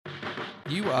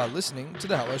You are listening to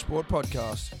the Hello Sport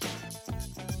Podcast.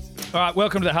 All right,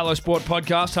 welcome to the Hello Sport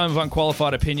Podcast, home of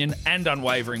unqualified opinion and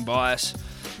unwavering bias.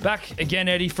 Back again,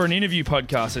 Eddie, for an interview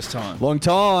podcast this time. Long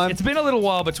time. It's been a little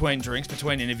while between drinks,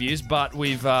 between interviews, but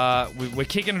we're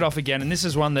kicking it off again, and this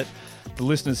is one that the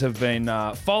listeners have been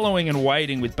following and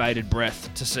waiting with bated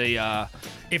breath to see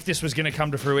if this was going to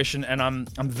come to fruition, and I'm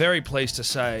very pleased to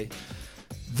say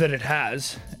that it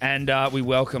has, and we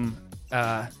welcome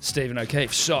Stephen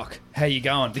O'Keefe. Sock, how you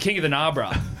going? The king of the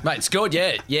Narborough. Mate, it's good,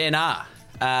 yeah.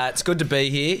 It's good to be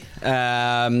here.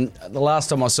 The last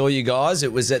time I saw you guys,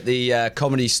 it was at the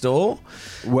Comedy Store.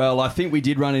 Well, I think we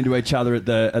did run into each other at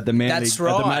the Manly, That's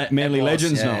right. at the Manly It was,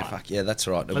 Legends yeah, night. Fuck yeah, that's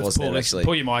right. It Let's was there actually.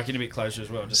 pull your mic in a bit closer as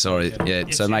well. Just Sorry, yeah.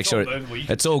 So make sure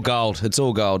it's all gold. It's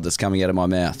all gold that's coming out of my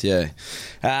mouth. Yeah,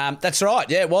 that's right.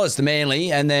 Yeah, it was the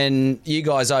Manly, and then you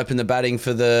guys opened the batting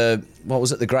for the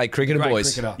the Grade Cricketer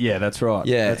Boys. Yeah, That's right.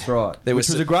 There Which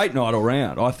was a great night all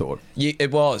round, I thought.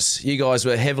 It was. You guys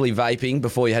were heavily vaping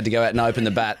before you had to go out and open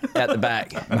the bat at the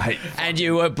back, Mate. and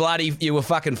you were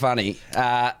fucking funny.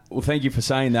 Well, thank you for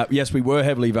saying that. Yes, we were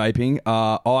heavily vaping.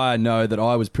 I know that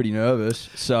I was pretty nervous,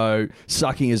 so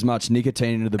sucking as much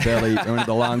nicotine into the belly or into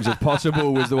the lungs as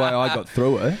possible was the way I got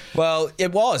through it. Well,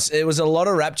 it was. It was a lot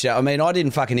of rapture. I mean, I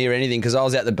didn't fucking hear anything because I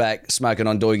was out the back smoking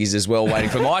on doogies as well,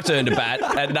 waiting for my turn to bat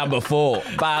at number 4.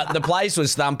 But the place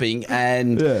was thumping,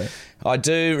 and Yeah. I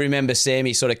do remember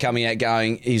Sammy sort of coming out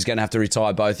going, he's going to have to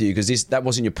retire both of you because that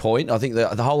wasn't your point. I think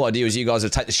the whole idea was you guys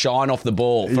would take the shine off the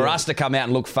ball for us to come out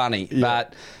and look funny. Yeah.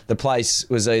 But the place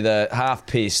was either half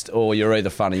pissed or you're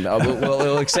either funny.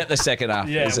 We'll accept the second half.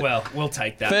 Yeah, well, we'll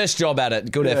take that. First job at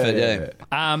it. Good effort,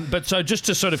 yeah. But so just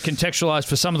to sort of contextualise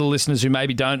for some of the listeners who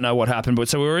maybe don't know what happened, but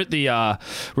so we were at the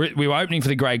we were opening for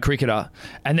the Grade Cricketer,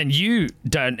 and then you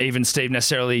don't even, Steve,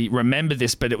 necessarily remember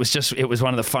this, but it was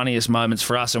one of the funniest moments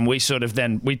for us, and we sort of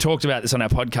then we talked about this on our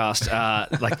podcast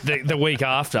like the week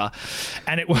after,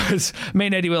 and it was me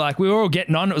and Eddie were like, we were all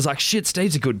getting on. It was like, shit,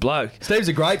 Steve's a good bloke. Steve's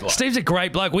a great bloke. Steve's a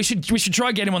great bloke. We should try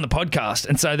and get him on the podcast.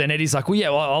 And so then Eddie's like,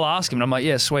 I'll ask him. And I'm like,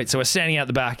 yeah, sweet. So we're standing out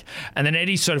the back, and then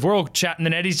Eddie's we're all chatting,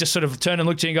 and Eddie's just sort of turned and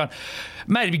looked at you and gone,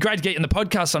 mate, it'd be great to get you on the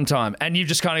podcast sometime. And you've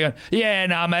just kind of gone, yeah,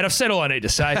 nah, mate, I've said all I need to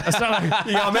say. I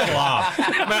I'm at laugh.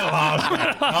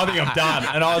 I think I'm done.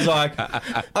 And I was like,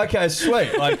 okay,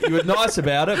 sweet. Like, you were nice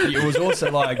about it, but it was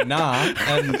also like, nah.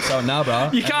 And so, nah,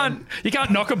 bro. You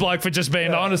can't knock a bloke for just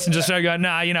being honest and just go,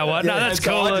 nah, you know what? No, that's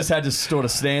so cool. I just had to sort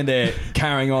of stand there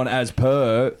carrying on as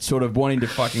per, sort of wanting to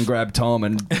fucking grab Tom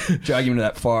and drag him to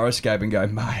that fire escape and go,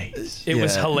 mate. It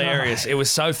was hilarious. It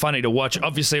was so funny to watch.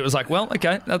 Obviously, it was like, well,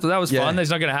 okay, that was fine. That's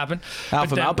not going to happen.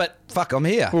 But fuck, I'm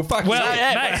here. Well, fuck. Well,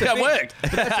 mate, it worked.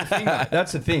 But that's the thing, mate.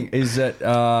 That's the thing, is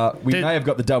that we may have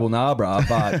got the double Narborough,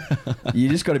 but you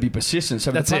just got to be persistent. So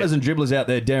if the punters and dribblers out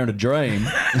there daring to dream,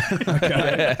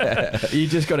 okay, you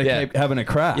just got to keep having a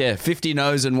crack. Yeah, 50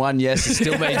 no's and 1 yes, it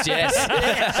still means yes.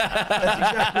 That's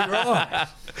exactly right.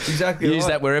 Exactly. Use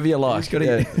that wherever you like.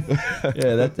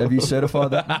 Have you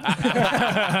certified that?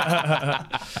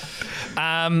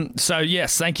 So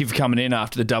yes, thank you for coming in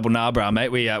after the double Narborough, mate.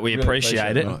 We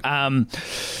appreciate it. We want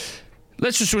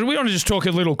to just talk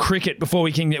a little cricket before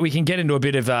we can get into a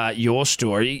bit of your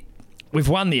story. We've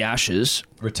won the Ashes.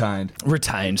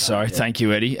 Retained. Sorry, thank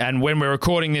you, Eddie. And when we're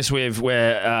recording this, we've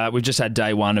just had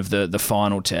day 1 of the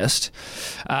final test.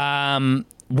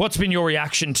 What's been your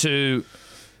reaction to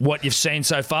what you've seen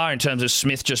so far in terms of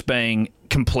Smith just being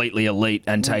completely elite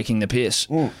and taking the piss?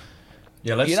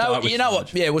 Yeah, let's start with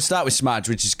what? Yeah, we'll start with Smudge,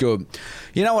 which is good.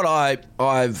 You know what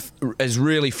has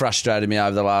really frustrated me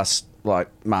over the last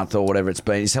month or whatever it's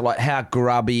been is how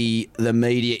grubby the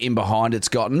media in behind it's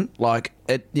gotten.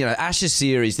 Ashes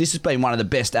series, this has been one of the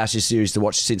best Ashes series to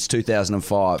watch since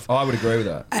 2005. I would agree with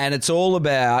that. And it's all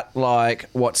about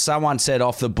what someone said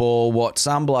off the ball, what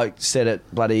some bloke said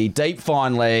at bloody deep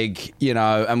fine leg,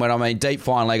 and when I mean deep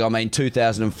fine leg, I mean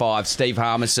 2005, Steve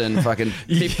Harmison, fucking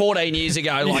 14 years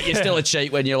ago, you're still a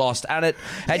cheat when you lost. And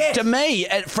to me,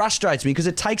 it frustrates me because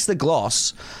it takes the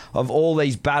gloss of all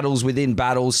these battles within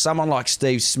battles. Someone like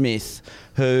Steve Smith,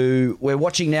 who we're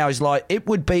watching now, is it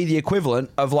would be the equivalent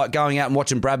of going out and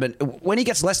watching Bradman. When he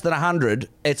gets less than 100,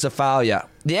 it's a failure.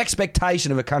 The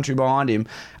expectation of a country behind him,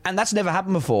 and that's never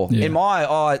happened before in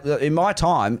my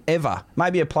time ever.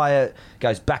 Maybe a player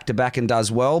goes back to back and does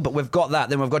well, but we've got that.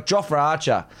 Then we've got Jofra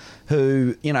Archer,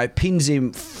 who pins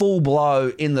him full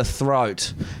blow in the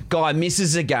throat. Guy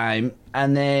misses a game.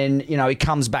 and then, you know, he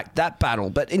comes back that battle.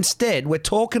 But instead, we're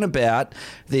talking about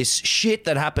this shit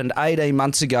that happened 18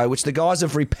 months ago, which the guys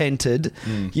have repented,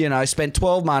 you know, spent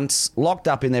 12 months locked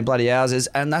up in their bloody houses,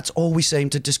 and that's all we seem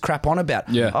to just crap on about.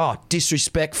 Yeah. Oh,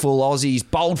 disrespectful Aussies,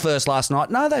 bowled first last night.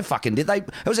 No, they fucking did. It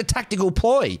was a tactical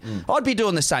ploy. I'd be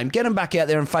doing the same. Get them back out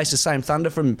there and face the same thunder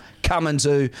from Cummins,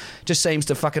 who just seems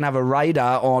to fucking have a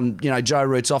radar on, you know, Joe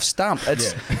Root's off stump.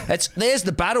 There's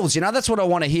the battles, you know. That's what I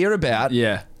want to hear about.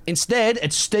 Yeah. Instead,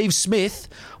 it's Steve Smith.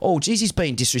 Oh, geez, he's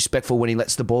being disrespectful when he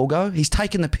lets the ball go. He's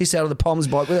taking the piss out of the Poms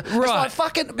bike with it. Right. It's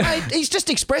like, fucking, mate, he's just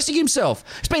expressing himself.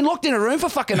 He's been locked in a room for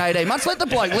fucking 18 months. Let the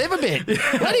bloke live a bit.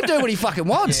 Let him do what he fucking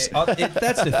wants. Yeah,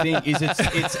 that's the thing, is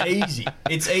it's easy.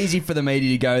 It's easy for the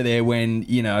media to go there when,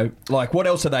 you know, like, what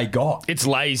else have they got? It's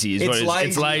lazy. It's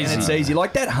lazy. And it's easy.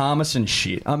 Like that Harmison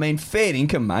shit. I mean, fair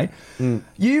income, mate.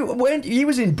 He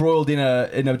was embroiled in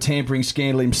a tampering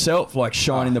scandal himself, like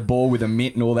shining the ball with a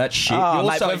mitt and all that shit.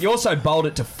 You also bowled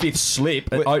it to fifth slip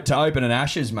to open an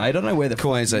Ashes, mate. I don't know where the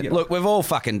Queensland. Look, we've all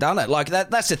fucking done it. Like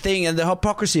that's the thing, and the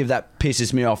hypocrisy of that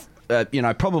pisses me off. You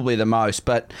know, probably the most.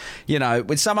 But, you know,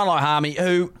 with someone like Harmy,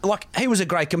 who, like, he was a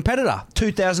great competitor.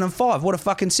 2005, what a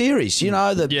fucking series. You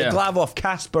know, the glove off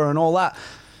Casper and all that.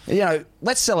 You know,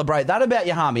 let's celebrate that about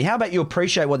you, Harmy. How about you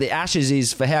appreciate what the Ashes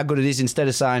is for how good it is, instead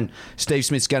of saying Steve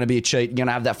Smith's going to be a cheat, you're going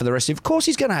to have that for the rest of... Of course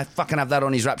he's going to fucking have that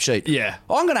on his rap sheet. Yeah.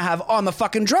 I'm going to have I'm a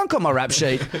fucking drunk on my rap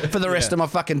sheet for the rest of my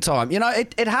fucking time. You know,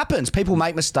 it happens. People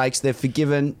make mistakes. They're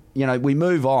forgiven. You know, we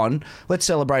move on. Let's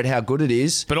celebrate how good it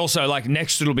is. But also, like,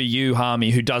 next it'll be you,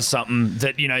 Harmy, who does something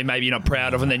that, you know, maybe you're not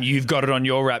proud of, and then you've got it on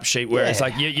your rap sheet, where it's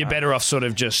like you're better off sort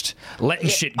of just letting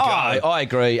shit go. I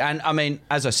agree. And, I mean,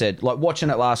 as I said, like, watching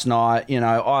it last night, you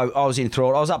know, I was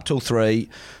enthralled. I was up till 3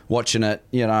 watching it,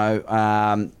 you know,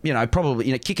 probably,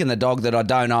 you know, kicking the dog that I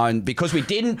don't own because we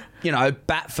didn't, you know,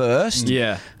 bat first.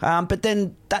 Yeah. But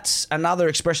then that's another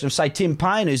expression of, say, Tim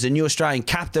Payne, who's the new Australian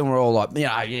captain. We're all like, you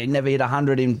know, he never hit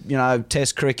 100 in, you know,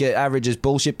 Test cricket, average is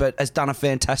bullshit, but has done a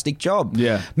fantastic job.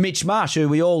 Yeah. Mitch Marsh, who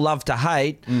we all love to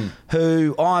hate,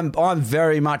 who I'm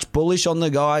very much bullish on the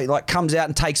guy, like, comes out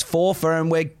and takes 4 for him.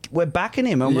 We're backing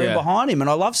him and we're behind him, and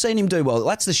I love seeing him do well.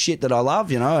 That's the shit that I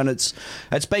love, you know, and it's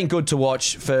been good to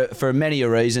watch for many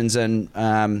reasons, and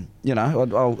you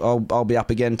know, I'll be up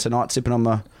again tonight sipping on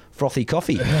my frothy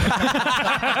coffee.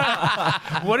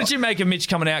 What did you make of Mitch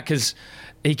coming out? Because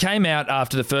he came out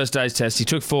after the first day's test. He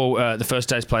took 4, the first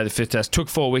day's play, the 5th test, took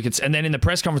 4 wickets, and then in the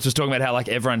press conference was talking about how, like,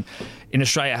 everyone in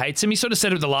Australia hates him. He sort of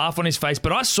said it with a laugh on his face,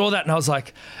 but I saw that and I was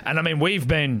like, and I mean,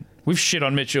 we've shit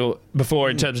on Mitchell before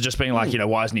in terms of just being like, you know,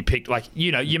 why isn't he picked? Like,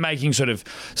 you know, you're making sort of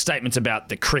statements about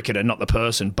the cricketer, not the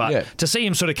person. But to see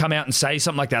him sort of come out and say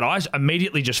something like that, I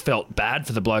immediately just felt bad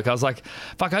for the bloke. I was like,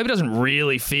 fuck, I hope he doesn't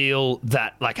really feel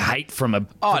that, like, hate from a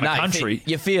country.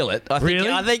 You feel it. Really?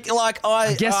 I think, like,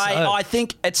 I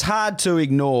think it's hard to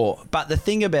ignore. But the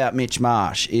thing about Mitch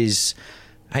Marsh is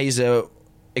he's a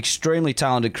extremely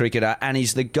talented cricketer, and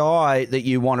he's the guy that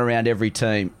you want around every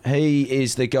team. He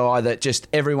is the guy that just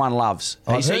everyone loves.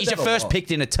 He's your first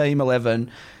picked in a team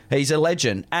 11. He's a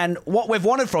legend, and what we've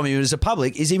wanted from him as a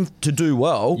public is him to do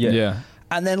well. Yeah.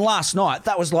 And then last night,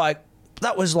 that was like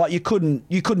you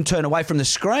couldn't turn away from the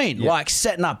screen. Like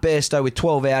setting up Bairstow with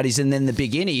 12 outies and then the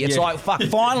big innie. It's like, fuck,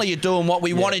 finally you're doing what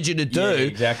we wanted you to do. Yeah,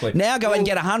 exactly. Now go and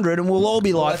get 100 and we'll all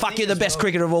be like, fuck, you're the best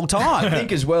cricketer of all time. I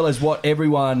think as well as what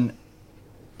everyone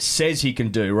says he can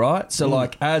do, right? So,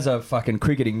 like, as a fucking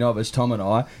cricketing novice, Tom and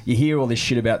I, you hear all this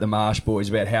shit about the Marsh boys,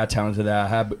 about how talented they are,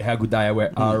 how good they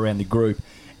are around the group.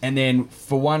 And then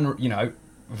for one, you know,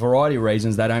 variety of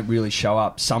reasons, they don't really show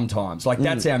up sometimes. Like,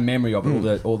 that's our memory of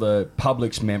it, or the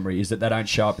public's memory, is that they don't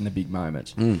show up in the big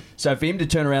moments. So for him to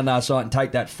turn around last night and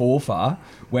take that 4 for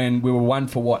when we were 1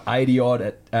 for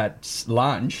 80-odd at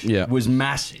lunch was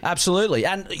massive. Absolutely.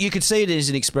 And you could see it as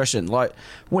an expression. Like,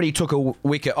 when he took a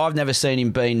wicket, I've never seen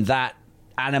him being that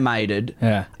animated.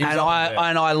 Yeah. And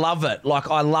I love it.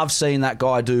 Like, I love seeing that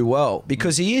guy do well,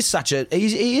 because he is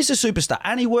he is a superstar,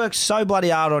 and he works so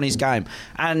bloody hard on his game.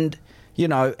 And, you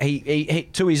know, he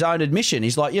to his own admission,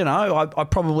 he's like, you know, I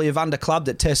probably have underclubbed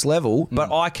at Test level,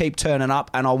 but I keep turning up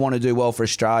and I want to do well for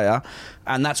Australia,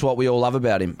 and that's what we all love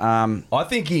about him. I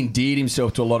think he endeared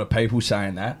himself to a lot of people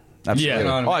saying that. Absolutely. Yeah. You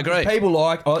know what I mean? I agree. People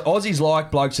like Aussies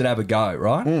like blokes that have a go,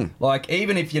 right? Like,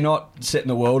 even if you're not setting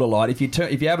the world alight, if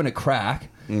you're having a crack,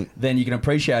 then you can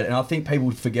appreciate it. And I think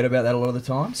people forget about that a lot of the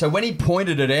time. So when he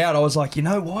pointed it out, I was like, you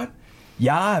know what?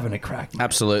 you're having a crack, mate.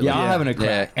 Absolutely. You're having a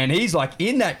crack. Yeah. And he's like,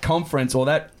 in that conference or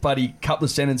that bloody couple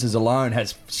of sentences alone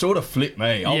has sort of flipped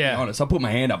me. I'll be honest. I put my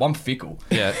hand up. I'm fickle.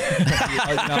 Yeah.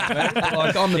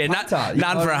 Like, I'm the punter.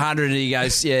 None for 100, and he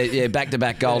goes,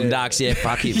 back-to-back Golden Ducks. Yeah,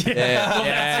 fuck him. That's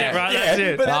it, right? That's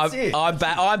it. But that's it.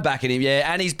 I'm backing him,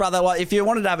 yeah. And his brother, like, if you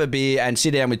wanted to have a beer and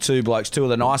sit down with two blokes, two of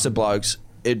the nicer blokes,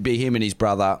 it'd be him and his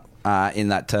brother in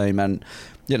that team. And,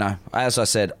 you know, as I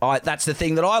said, that's the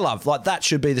thing that I love. Like, that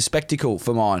should be the spectacle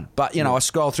for mine. But, you know, I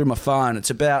scroll through my phone. It's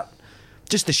about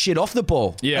just the shit off the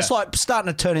ball. Yeah. It's like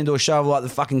starting to turn into a show like the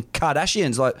fucking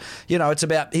Kardashians. Like, you know, it's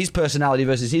about his personality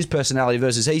versus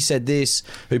he said this,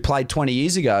 who played 20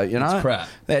 years ago, you know? It's crap.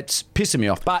 That's pissing me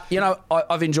off. But, you know,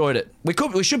 I've enjoyed it.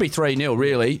 We should be 3-0,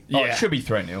 really. Oh, it should be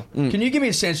 3-0. Can you give me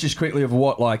a sense just quickly of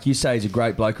what, like, you say he's a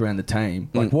great bloke around the team?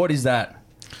 Like, what is that?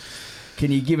 Can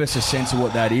you give us a sense of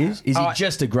what that is? Is he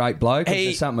just a great bloke or is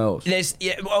there something else?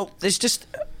 There's just...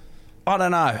 I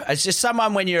don't know. It's just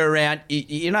someone when you're around,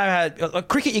 you know how like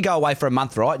cricket you go away for a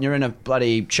month, right? And you're in a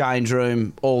bloody change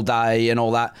room all day and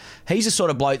all that. He's the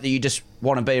sort of bloke that you just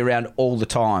want to be around all the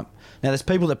time. Now, there's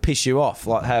people that piss you off,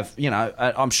 like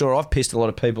I'm sure I've pissed a lot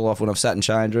of people off when I've sat in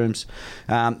change rooms.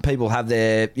 People have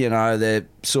their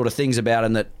sort of things about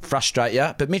them that frustrate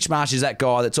you. But Mitch Marsh is that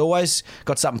guy that's always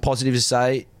got something positive to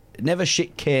say, never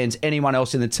shit cans anyone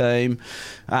else in the team.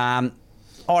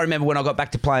 I remember when I got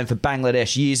back to playing for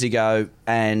Bangladesh years ago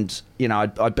and, you know,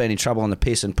 I'd been in trouble on the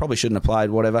piss and probably shouldn't have played,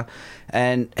 whatever.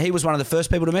 And he was one of the first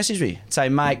people to message me, say,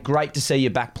 mate, great to see you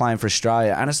back playing for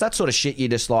Australia. And it's that sort of shit you're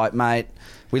just like, mate,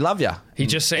 we love you. He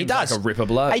just seems like a ripper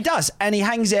bloke. He does. And he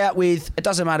hangs out with, it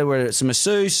doesn't matter whether it's a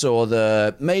masseuse or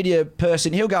the media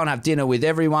person, he'll go and have dinner with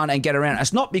everyone and get around.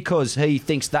 It's not because he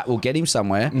thinks that will get him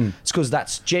somewhere. It's because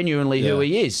that's genuinely who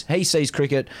he is. He sees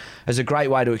cricket as a great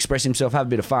way to express himself, have a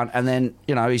bit of fun, and then,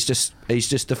 you know, he's just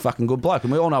a fucking good bloke.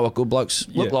 And we all know what good blokes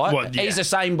look like. Well, He's the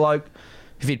same bloke.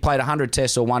 If he'd played 100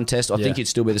 tests or one test, I think he'd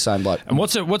still be the same bloke. And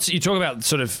what's you talk about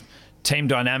sort of team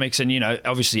dynamics, and, you know,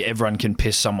 obviously everyone can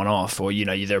piss someone off, or, you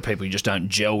know, there are people you just don't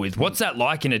gel with. What's that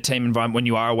like in a team environment when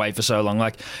you are away for so long?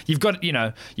 Like, you got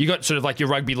sort of like your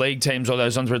rugby league teams or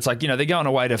those ones where it's like, you know, they're going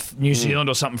away to New Zealand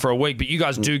or something for a week, but you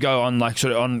guys do go on like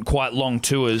sort of on quite long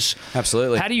tours.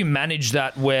 Absolutely. How do you manage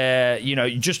that where, you know,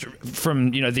 just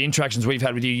from, you know, the interactions we've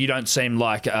had with you, you don't seem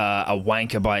like a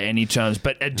wanker by any terms,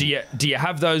 but do you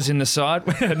have those in the side?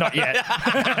 Not yet.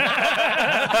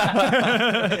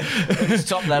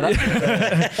 Stop that up.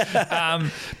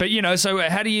 But, you know, so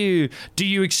how do you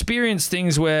experience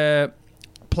things where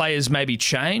players maybe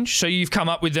change? So you've come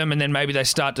up with them and then maybe they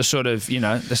start to sort of, you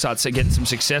know, they start getting some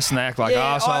success and they act like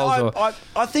arseholes.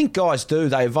 I think guys do.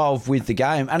 They evolve with the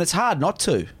game, and it's hard not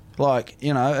to. Like,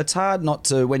 you know, it's hard not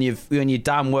to when you've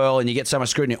done well and you get so much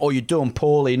scrutiny, or you're doing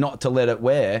poorly, not to let it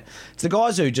wear. It's the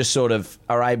guys who just sort of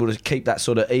are able to keep that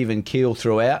sort of even keel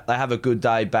throughout. They have a good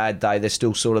day, bad day. They're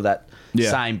still sort of that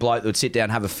same bloke that would sit down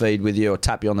and have a feed with you or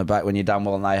tap you on the back when you've done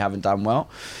well and they haven't done well.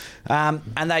 And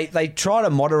they try to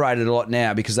moderate it a lot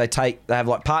now because they have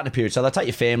like partner periods. So they take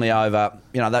your family over.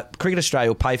 You know, that Cricket Australia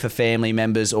will pay for family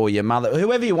members or your mother,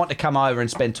 whoever you want to come over and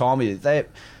spend time with you.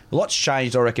 A lot's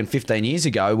changed, I reckon, 15 years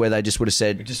ago, where they just would have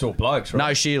said... We're just all blokes, right?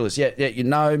 No Sheilas.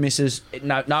 No missus.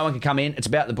 No one can come in. It's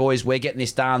about the boys. We're getting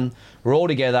this done. We're all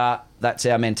together. That's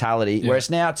our mentality. Yeah. Whereas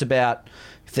now it's about,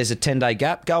 if there's a 10-day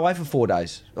gap, go away for 4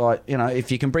 days. Like, you know, if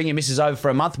you can bring your missus over for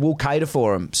a month, we'll cater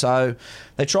for them. So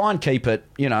they try and keep it,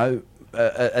 you know,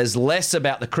 as less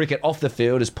about the cricket off the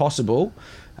field as possible,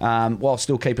 while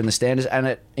still keeping the standards. And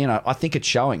it, you know, I think it's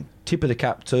showing. Tip of the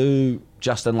cap to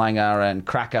Justin Langer and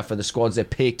Cracker for the squads they're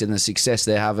picked and the success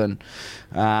they're having,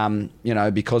 you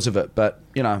know, because of it. But,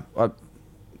 you know,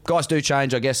 guys do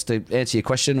change, I guess, to answer your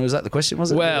question. Was that the question,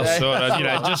 was it? Well, sort of, you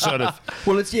know, just sort of.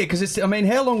 Well, because it's, I mean,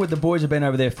 how long would the boys have been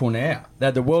over there for now? They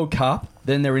had the World Cup,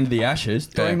 then they're into the Ashes.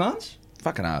 3 months?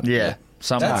 Fucking hard. Yeah.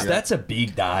 That's a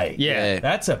big day. Yeah.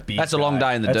 That's a big That's a long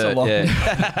day in the dirt.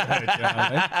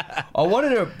 I wanted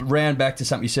to round back to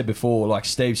something you said before, like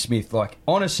Steve Smith. Like,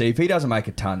 honestly, if he doesn't make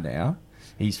a ton now,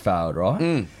 he's failed,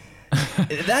 right?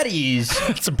 That is...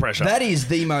 some pressure. That is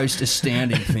the most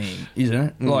astounding thing, isn't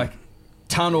it? Like,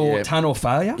 ton or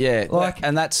failure? Yeah. Like,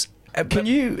 and that's... Can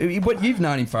you... What you've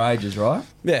known him for ages, right?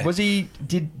 Yeah. Was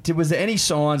there any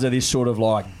signs of this sort of,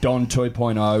 like, Don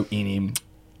 2.0 in him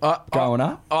going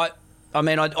up? I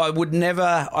mean, I would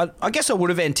never... I guess I would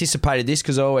have anticipated this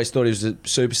because I always thought he was a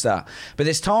superstar. But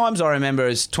there's times I remember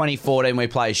as 2014 we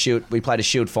played a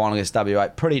Shield final against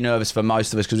W8. Pretty nervous for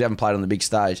most of us because we haven't played on the big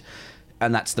stage.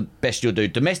 And that's the best you'll do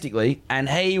domestically. And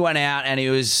he went out and he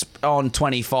was on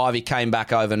 25. He came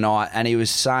back overnight and he was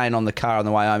saying on the car on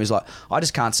the way home, he's like, I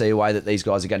just can't see a way that these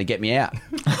guys are going to get me out.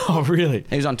 Oh, really?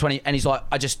 He was on 20, and he's like,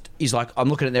 I'm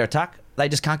looking at their attack. They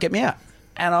just can't get me out.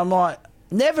 And I'm like,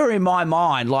 never in my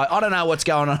mind, like, I don't know what's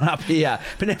going on up here,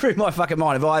 but never in my fucking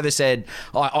mind have I ever said,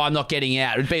 I'm not getting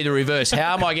out. It'd be the reverse.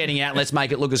 How am I getting out? Let's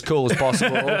make it look as cool as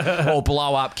possible. Or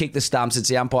blow up, kick the stumps. It's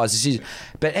the umpire's decision.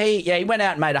 But he went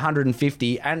out and made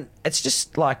 150, and it's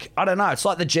just like, I don't know, it's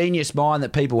like the genius mind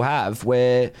that people have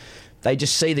where they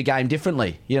just see the game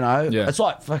differently, you know? Yeah. It's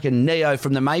like fucking Neo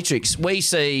from The Matrix. We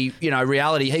see, you know,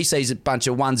 reality. He sees a bunch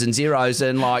of ones and zeros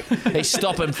and, like, he's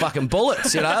stopping fucking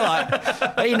bullets, you know?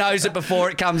 Like, he knows it before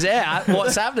it comes out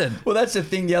what's happening. Well, that's the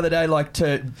thing the other day, like,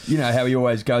 you know how he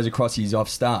always goes across his off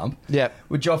stump? Yep.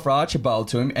 With Jofra Archer bowled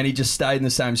to him, and he just stayed in the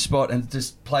same spot and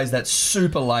just plays that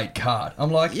super late card.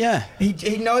 I'm like, yeah.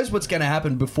 He knows what's going to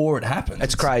happen before it happens.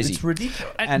 It's crazy. It's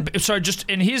ridiculous. And so just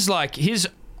in his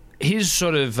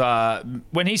sort of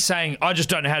when he's saying, I just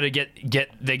don't know how to get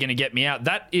they're going to get me out,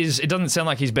 it doesn't sound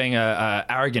like he's being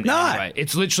arrogant in any way.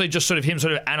 It's literally just sort of him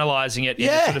sort of analysing it in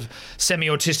a sort of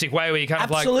semi-autistic way where you kind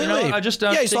of Absolutely. like, you know, I just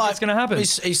don't think it's going to happen.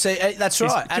 That's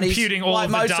right. And computing all like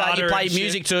of the Mozart, data. You play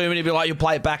music to him and he'd be like, you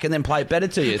play it back and then play it better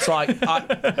to you. It's like,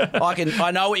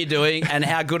 I know what you're doing and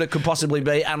how good it could possibly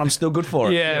be, and I'm still good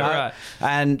for it. Yeah, you know? right.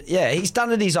 And yeah, he's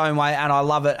done it his own way, and I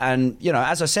love it. And, you know,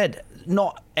 as I said,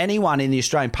 not anyone in the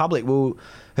Australian public will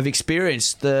have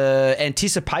experienced the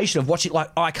anticipation of watching, like,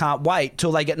 I can't wait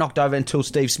till they get knocked over until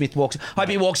Steve Smith walks. I hope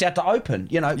he walks out to open,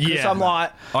 you know, because I'm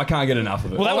like, I can't get enough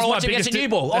of it. Well, that was my watch him against a new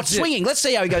ball. That's Swinging. Let's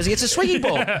see how he goes against a swinging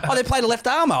ball. They played a left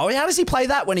armour. How does he play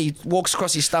that when he walks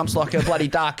across his stumps like a bloody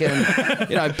duck and,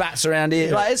 you know, bats around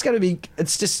here? Like, it's going to be,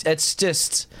 it's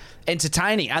just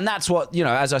entertaining. And that's what, you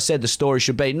know, as I said, the story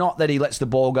should be. Not that he lets the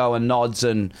ball go and nods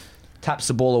and taps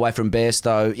the ball away from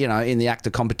Bairstow, you know, in the act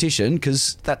of competition,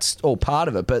 because that's all part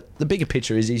of it. But the bigger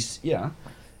picture is he's, you know,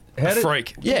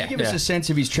 freak. Can you give us a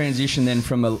sense of his transition then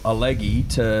from a leggy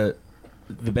to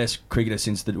the best cricketer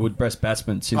best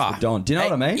batsman since the Don? Do you know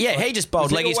what I mean? Yeah, he just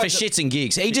bowled leggies for shits and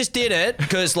gigs. He just did it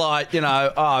because, like, you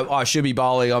know, I should be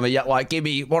bowling. I mean, like, give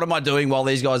me, what am I doing while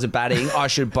these guys are batting? I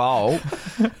should bowl.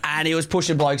 And he was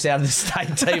pushing blokes out of the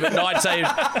state team at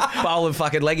 19, bowling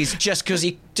fucking leggies just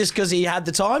because he had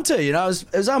the time to. You know, it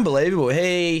was unbelievable.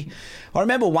 I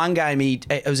remember one game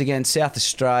it was against South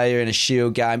Australia in a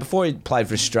Shield game. Before he played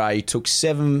for Australia, he took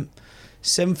 7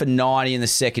 for 90 in the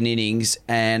second innings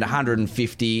and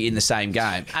 150 in the same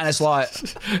game. And it's like,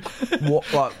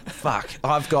 what, like, fuck,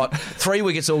 I've got 3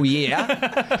 wickets all year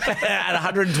and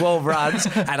 112 runs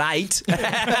at 8.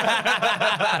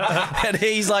 And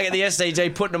he's like at the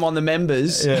SCG putting them on the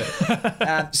members,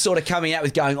 sort of coming out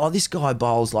with going, this guy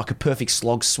bowls like a perfect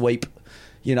slog sweep,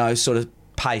 you know, sort of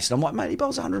pace. And I'm like, mate, he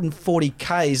bowls 140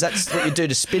 Ks. That's what you do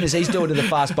to spinners. He's doing to the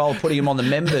fast bowler, putting him on the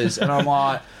members. And I'm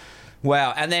like,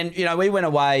 wow. And then, you know, we went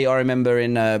away, I remember,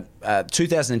 in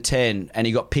 2010, and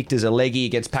he got picked as a leggy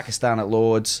against Pakistan at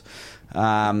Lords.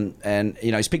 And,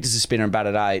 you know, he's picked as a spinner and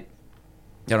batted 8.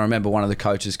 And I remember one of the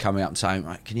coaches coming up and saying,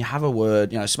 mate, can you have a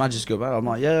word? You know, Smudge is good. I'm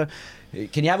like, yeah.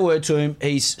 Can you have a word to him?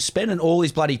 He's spending all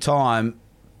his bloody time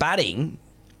batting,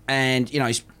 and, you know,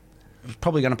 he's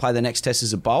probably going to play the next test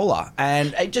as a bowler.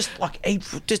 And he just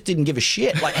didn't give a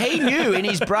shit. Like, he knew in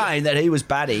his brain that he was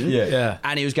batting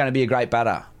and he was going to be a great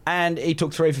batter. And he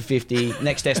took 3 for 50.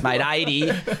 Next test made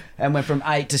 80 and went from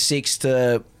 8 to 6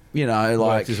 to, you know,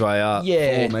 like, worked his way up.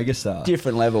 Yeah. Full megastar.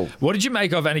 Different level. What did you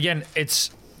make of, and again,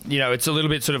 it's, you know, it's a little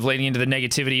bit sort of leading into the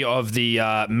negativity of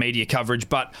the media coverage,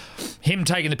 but him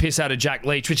taking the piss out of Jack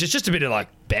Leach, which is just a bit of like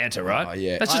banter, right? Oh,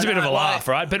 yeah. That's just a bit of a laugh,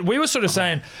 right? But we were sort of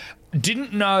saying,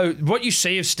 didn't know what you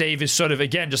see of Steve is sort of,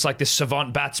 again, just like this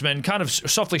savant batsman, kind of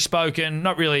softly spoken,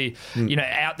 not really, you know,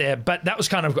 out there, but that was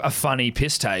kind of a funny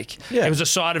piss take. Yeah. It was a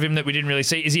side of him that we didn't really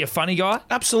see. Is he a funny guy?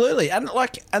 Absolutely. And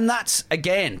that's,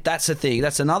 again, that's the thing.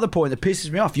 That's another point that pisses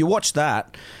me off. You watch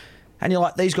that and you're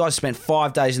like, these guys spent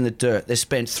 5 days in the dirt. They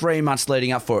spent 3 months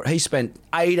leading up for it. He spent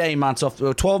 12 months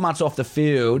off the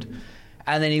field,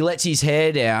 and then he lets his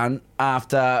hair down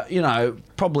after, you know,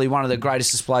 probably one of the greatest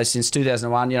displays since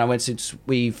 2001, you know, since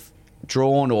we've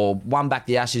drawn or won back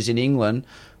the Ashes in England,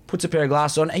 puts a pair of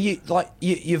glasses on, and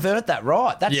you've earned that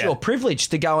right. That's your privilege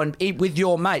to go and eat with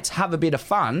your mates, have a bit of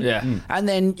fun. Yeah. And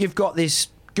then you've got this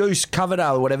Goose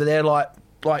Coverdale or whatever, they're like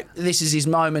this is his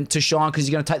moment to shine because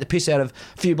he's going to take the piss out of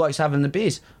a few blokes having the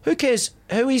beers. Who cares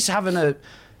who he's having a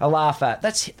laugh at?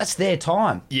 That's their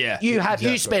time. Yeah.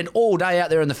 You spend all day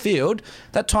out there in the field.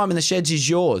 That time in the sheds is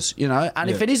yours, you know. And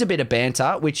if it is a bit of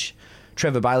banter, which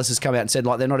Trevor Bayliss has come out and said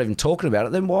like they're not even talking about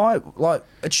it, then why? Like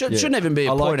it shouldn't even be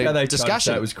a point of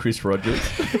discussion. That was Chris Rogers.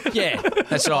 Yeah,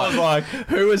 that's right. I was like,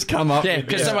 who has come up? Yeah,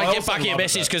 because someone get fucking a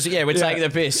message because we're taking the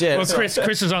piss. Yeah. Well,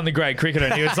 Chris was on the Grade Cricketer,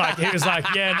 and he was like,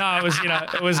 yeah, no, it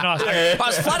was nice. I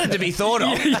was flattered to be thought of.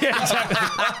 Yeah, exactly.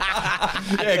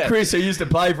 Yeah, Chris, who used to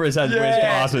play for us, has wears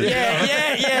glasses.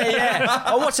 Yeah.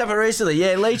 Oh, what's happened recently?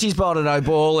 Yeah, Leachy's bowled a no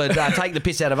ball and take the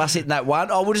piss out of us hitting that one.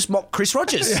 Oh, we'll just mock Chris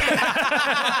Rogers.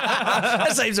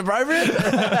 That seems appropriate.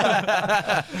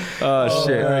 Oh,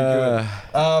 shit. Very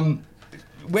good.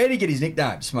 Where did he get his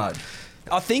nickname, Smudge?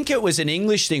 I think it was an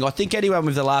English thing. I think anyone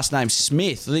with the last name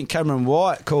Smith, I think Cameron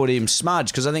White called him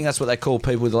Smudge because I think that's what they call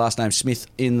people with the last name Smith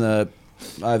in the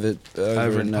over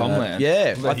in Pomland.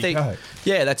 Yeah, I think.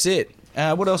 Yeah, that's it.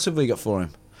 What else have we got for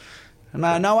him?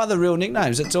 No other real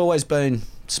nicknames. It's always been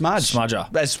Smudge.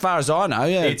 Smudger. As far as I know,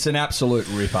 yeah. It's an absolute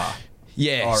ripper.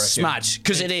 Yeah, Smudge.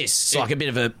 Because it is. It's like a bit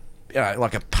of a,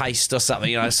 like a paste or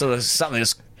something, sort of something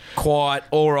that's quite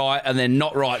all right and then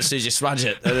not right as soon as you smudge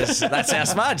it. That's our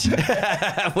Smudge.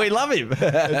 We love him.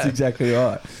 That's exactly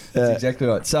right. Exactly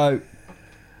right. So,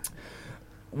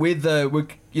 with we're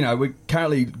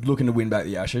currently looking to win back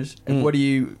the Ashes. And what do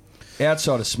you,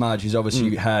 outside of Smudge, who's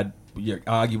obviously had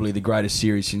arguably the greatest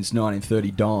series since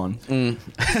 1930 Dawn.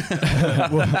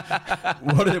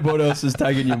 What else is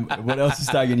taking you? What else is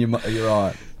taking your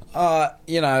eye?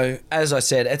 As I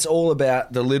said, it's all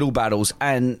about the little battles,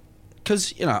 and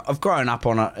because I've grown up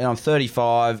on it. And I'm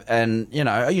 35, and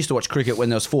I used to watch cricket when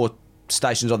there was 4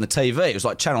 stations on the TV. It was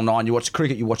like Channel 9. You watch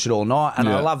cricket, you watch it all night, and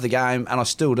I love the game, and I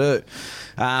still do.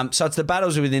 So it's the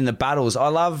battles within the battles. I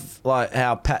love like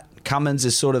how Pat Cummins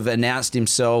has sort of announced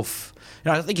himself.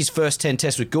 I think his first 10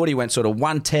 tests were good. He went sort of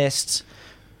 1 test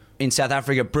in South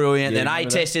Africa, brilliant. Then a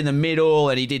test in the middle,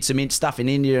 and he did some stuff in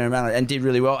India and did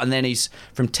really well. And then he's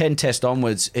from 10 tests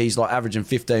onwards, he's like averaging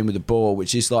 15 with the ball,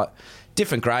 which is like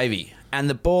different gravy. And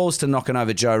the balls to knocking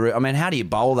over Joe Root. I mean, how do you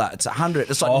bowl that? It's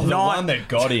 100. It's like the one that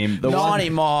got him. 90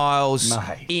 miles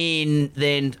in,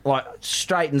 then like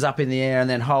straightens up in the air and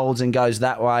then holds and goes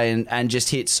that way and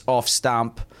just hits off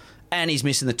stump. And he's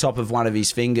missing the top of one of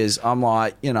his fingers. I'm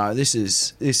like, this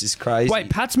is crazy. Wait,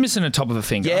 Pat's missing the top of a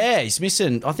finger? Yeah, he's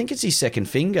missing. I think it's his second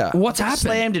finger. What's happened?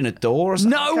 Slammed in a door or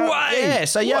something. No way! Yeah,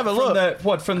 so you have a look.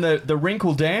 From the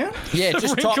wrinkle down? Yeah,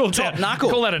 just top knuckle.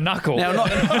 Call that a knuckle. Now, not...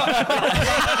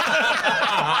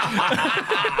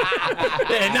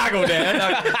 Yeah, knuckle down.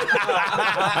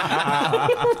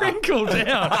 Wrinkle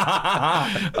down.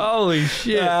 Holy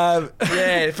shit.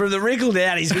 From the wrinkle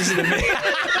down, he's missing a finger.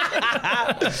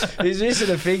 He's missing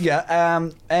a finger.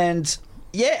 And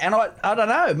I don't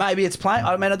know. Maybe it's playing.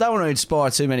 I mean, I don't want to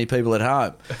inspire too many people at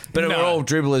home, but we're all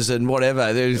dribblers and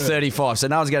whatever. They're 35, so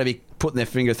no one's going to be putting their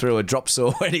finger through a drop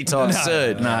saw anytime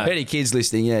soon. No. Any kids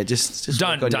listening, just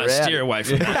don't steer away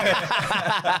from it.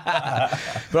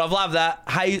 But I've loved that.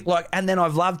 And then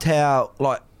I've loved how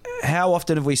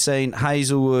often have we seen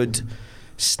Hazelwood,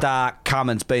 Stark,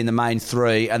 Cummins being the main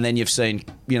 3, and then you've seen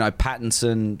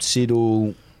Pattinson,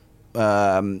 Siddle,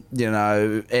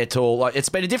 Eto'o. Like it's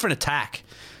been a different attack.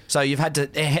 So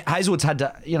Hazelwood's had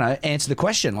to, answer the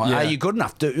question. Like, are you good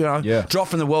enough? Drop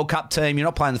from the World Cup team. You're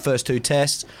not playing the first 2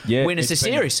 tests. Yeah, win us a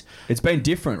series. It's been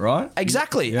different, right?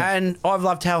 Exactly. Yeah. And I've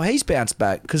loved how he's bounced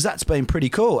back because that's been pretty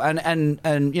cool. And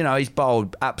he's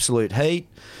bowled absolute heat.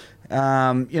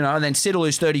 And then Siddle,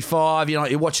 who's 35,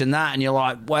 you're watching that and you're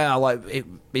like, wow,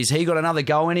 is he got another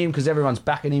go in him? Because everyone's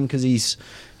backing him because he's,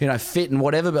 fit and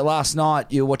whatever. But last night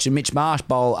you're watching Mitch Marsh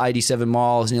bowl 87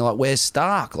 miles and you're like, where's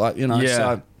Stark?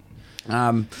 So...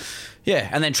 and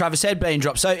then Travis Head being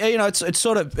dropped. So,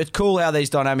 it's cool how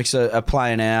these dynamics are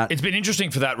playing out. It's been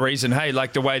interesting for that reason. Hey,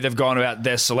 like the way they've gone about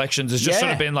their selections has just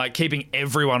sort of been like keeping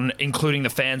everyone, including the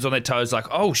fans, on their toes. Like,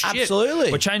 oh shit,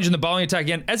 absolutely, we're changing the bowling attack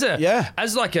again.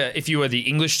 If you were the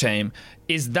English team,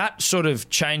 is that sort of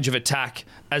change of attack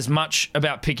as much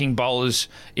about picking bowlers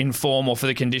in form or for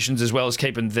the conditions as well as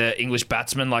keeping the English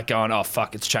batsmen like going, oh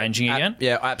fuck, it's changing again?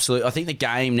 Yeah, absolutely. I think the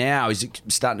game now is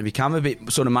starting to become a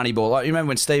bit sort of money ball. Like you remember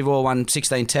when Steve Orr won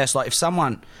 16 tests, like if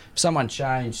someone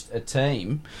changed a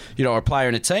team, or a player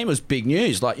in a team, it was big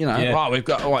news. Like, we've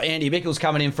got Andy Bickle's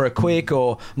coming in for a quick,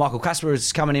 or Michael Casper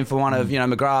is coming in for one of,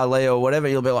 McGrath, Lee or whatever.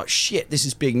 You'll be like, shit, this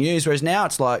is big news. Whereas now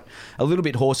it's like a little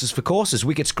bit horses for courses.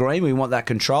 Wicket's green, we want that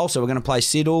control, so we're going to play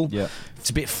Siddle. Yeah. It's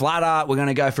a bit flatter. We're going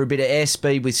to go for a bit of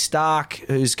airspeed with Stark,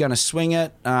 who's going to swing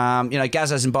it.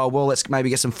 Gaz hasn't bowled well. Let's maybe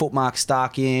get some footmark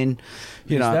Stark in.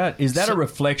 Is that a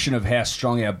reflection of how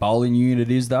strong our bowling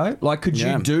unit is, though? Like, could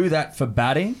you do that for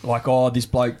batting? Like, this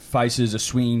bloke faces a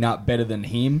swinging nut better than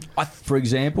him, for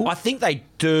example? I think they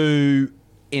do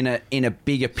in a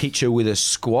bigger picture with a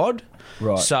squad.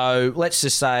 Right. So let's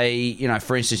just say, you know,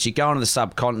 for instance, you go into the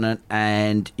subcontinent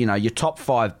and, you know, your top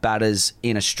 5 batters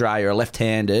in Australia are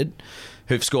left-handed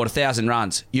who've scored 1,000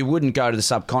 runs. You wouldn't go to the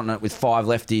subcontinent with 5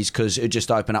 lefties because it would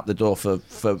just open up the door for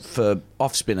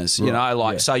off spinners. You know,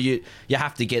 like, so you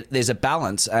have to get, there's a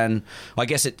balance, and I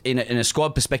guess it in a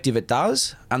squad perspective it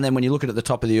does. And then when you look at the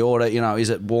top of the order, you know, is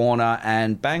it Warner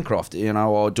and Bancroft, you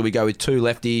know, or do we go with 2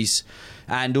 lefties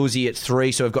and Uzi at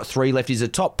 3? So we've got 3 lefties at the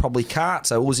top. Probably can't.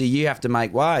 So Uzi, you have to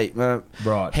make way.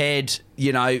 Right. Head,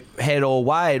 you know, Head or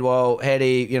Wade. Well,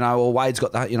 Heady, you know, or Wade's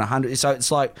got the 100. So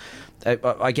it's like,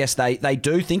 I guess they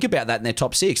do think about that in their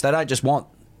top 6. They don't just want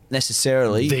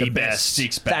necessarily the best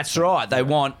 6 That's right. They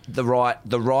want the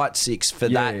right 6 for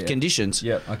that conditions.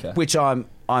 Yeah. Okay. Which I'm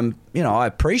you know, I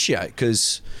appreciate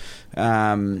because you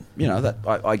know, that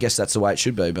I guess that's the way it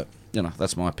should be. But you know,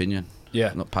 that's my opinion. Yeah.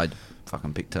 I'm not paid to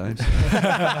fucking pick teams.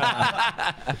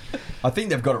 I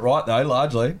think they've got it right though,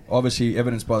 largely. Obviously,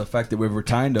 evidenced by the fact that we've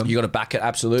retained them. You got to back it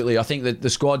absolutely. I think that the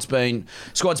squad's been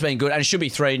good, and it should be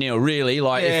 3-0 really.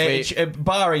 Like,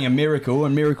 barring a miracle,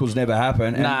 and miracles never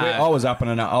happen. And I was up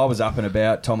and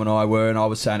about. Tom and I were, and I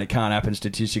was saying it can't happen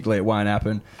statistically. It won't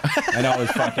happen. And I was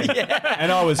fucking.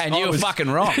 And you were fucking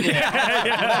wrong.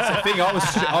 That's the thing.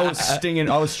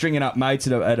 I was stringing up mates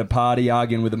at a party,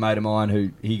 arguing with a mate of mine who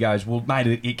he goes, "Well,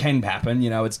 mate, it can happen. You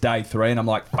know, it's day 3," and I'm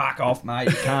like, "Fuck off, mate.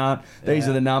 You can't." These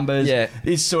are the numbers. Yeah.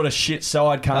 This sort of shit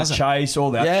side can't chase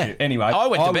all that shit. Anyway, I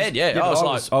went to bed.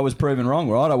 I was proven wrong,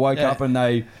 right? I woke up and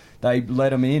they let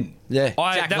them in. Yeah,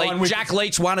 Jack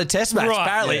Leach won a test match,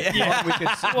 apparently. Yeah.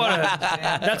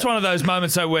 That's one of those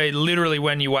moments, though, where literally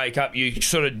when you wake up,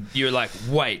 you're like,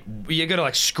 wait, you got to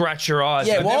like scratch your eyes.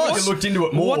 Yeah, then when you looked into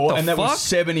it more, and that was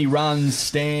 70 runs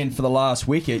stand for the last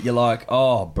wicket, you're like,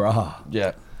 oh, bruh.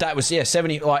 Yeah. That was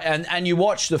 70. Like, and you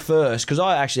watch the first, because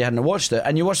I actually hadn't watched it,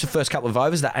 and you watch the first couple of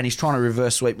overs of that, and he's trying to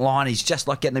reverse sweep line. He's just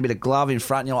like getting a bit of glove in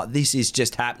front, and you're like, this is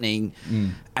just happening.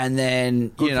 And then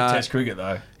Good for Test cricket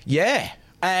though. Yeah,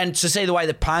 and to see the way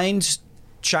that Payne's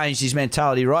changed his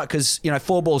mentality, right? Because, you know,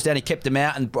 4 balls down, he kept them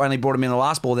out and only brought him in the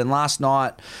last ball. Then last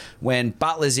night, when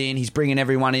Butler's in, he's bringing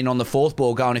everyone in on the 4th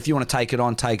ball, going, if you want to take it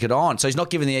on, take it on. So he's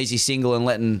not giving the easy single and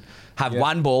letting have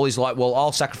 1 ball. He's like, well,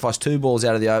 I'll sacrifice 2 balls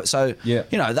out of the over. So, you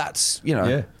know, that's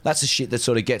the shit that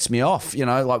sort of gets me off, you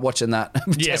know, like watching that.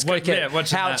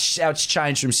 Watching how it's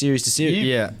changed from series to series.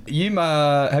 You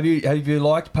have you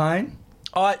liked Payne?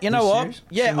 You know what?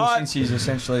 Yeah, since he's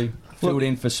essentially filled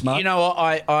in for Smudge. You know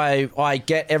what? I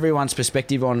get everyone's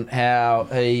perspective on how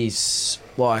he's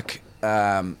like,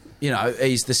 you know,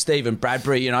 he's the Stephen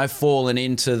Bradbury, you know, falling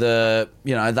into the,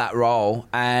 you know, that role,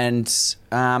 and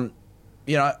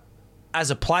you know, as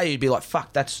a player, you'd be like,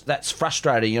 fuck, that's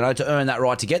frustrating, you know, to earn that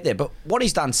right to get there. But what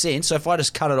he's done since, so if I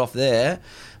just cut it off there,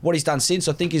 what he's done since,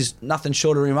 I think is nothing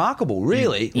short of remarkable,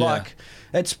 really. Like,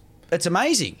 it's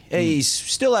amazing. He's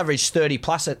still averaged 30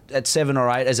 plus at 7 or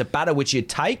 8 as a batter, which you'd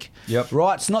take. Yep.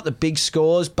 Right? It's not the big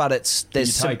scores, but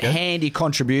there's some handy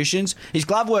contributions. His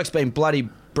glove work's been bloody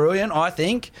brilliant, I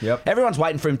think. Yep. Everyone's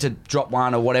waiting for him to drop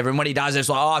one or whatever, and when he does, it's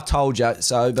like, oh, I told you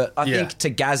so. But I think to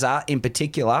Gazza in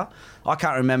particular, I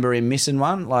can't remember him missing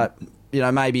one. Like, you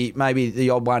know, maybe the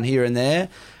odd one here and there.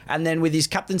 And then with his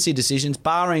captaincy decisions,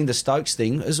 barring the Stokes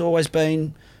thing, has always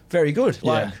been very good.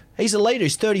 Like, he's a leader.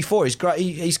 He's 34. He's great.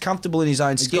 He's comfortable in his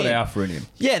own skin. He's got alpha in him.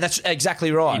 Yeah, that's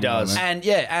exactly right. He does. And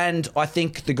and I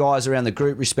think the guys around the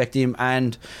group respect him.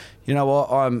 And you know what?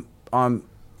 I'm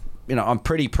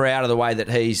pretty proud of the way that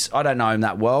I don't know him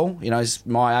that well. You know, he's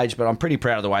my age, but I'm pretty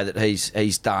proud of the way that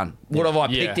he's done. Would have I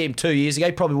picked him 2 years ago?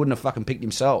 He probably wouldn't have fucking picked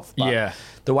himself. But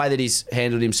the way that he's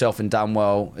handled himself and done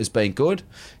well has been good.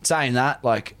 Saying that,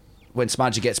 like, when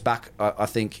Smudger gets back, I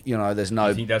think, you know, there's no...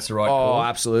 You think that's the right call? Oh,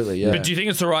 absolutely, yeah. But do you think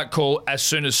it's the right call as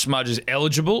soon as Smudge is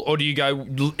eligible, or do you go,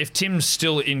 if Tim's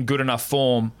still in good enough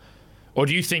form, or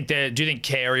do you think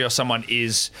Carey or someone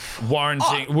is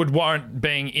would warrant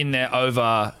being in there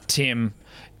over Tim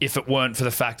if it weren't for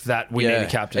the fact that we need a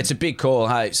captain? It's a big call,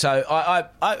 hey. So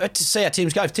I to see how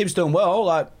Tim's go. If Tim's doing well,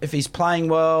 like if he's playing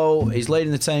well, he's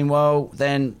leading the team well,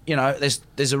 then, you know,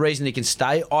 there's a reason he can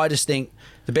stay. I just think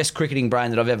the best cricketing brain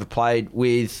that I've ever played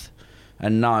with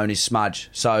and known is Smudge.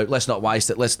 So let's not waste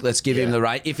it. Let's give him the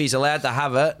rate. If he's allowed to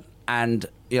have it and,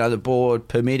 you know, the board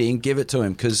permitting, give it to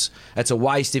him, because it's a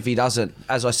waste if he doesn't.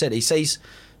 As I said, he sees...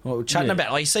 Well, we're chatting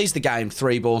about, like, he sees the game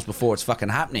 3 balls before it's fucking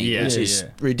happening, which is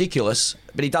ridiculous.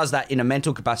 But he does that in a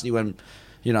mental capacity when,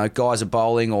 you know, guys are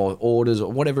bowling or orders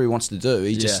or whatever he wants to do.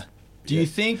 He just... Do you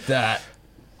think that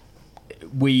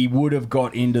we would have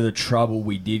got into the trouble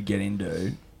we did get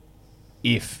into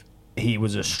if he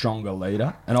was a stronger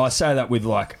leader. And I say that with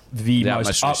like the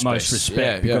most utmost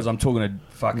respect because I'm talking to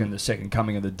fucking the second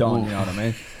coming of the Don, you know what I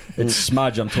mean? It's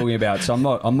Smudge I'm talking about. So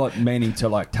I'm not meaning to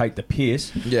like take the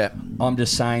piss. Yeah. I'm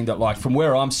just saying that like from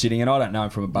where I'm sitting, and I don't know him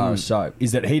from a bar of soap,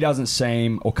 is that he doesn't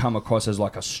seem or come across as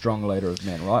like a strong leader of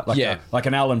men, right? Like like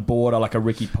an Alan Border, like a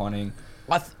Ricky Ponting.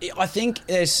 I think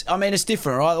it's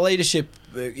different, right? Leadership,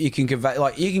 you can convey,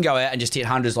 like you can go out and just hit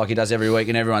hundreds like he does every week,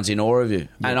 and everyone's in awe of you.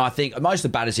 Yeah. And I think most of the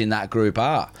batters in that group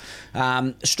are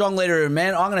strong leader of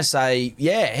men. I'm going to say,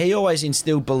 he always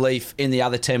instilled belief in the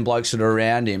other 10 blokes that are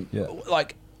around him. Yeah.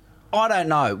 Like, I don't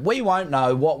know. We won't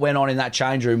know what went on in that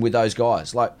change room with those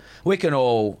guys. Like, we can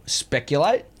all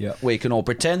speculate. Yeah. We can all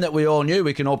pretend that we all knew.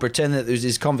 We can all pretend that there was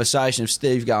this conversation of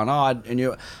Steve going, I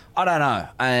don't know.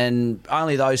 And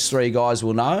only those 3 guys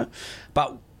will know.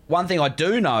 But one thing I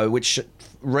do know, which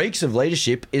reeks of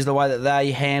leadership, is the way that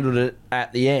they handled it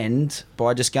at the end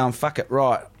by just going, fuck it,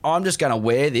 right, I'm just going to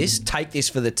wear this, take this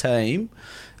for the team.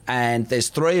 And there's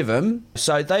 3 of them.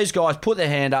 So those guys put their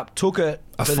hand up, took it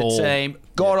for the team,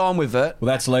 got on with it. Well,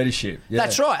 that's leadership. Yeah.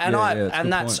 That's right. And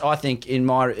I think in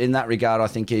that regard, I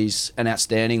think he's an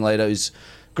outstanding leader who's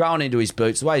grown into his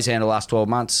boots. The way he's handled the last 12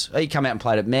 months, he come out and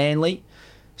played at Manly,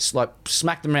 like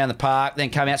smacked them around the park, then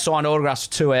came out, signed autographs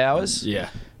for 2 hours. Yeah.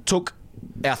 Took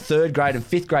our 3rd grade and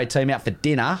 5th grade team out for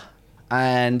dinner.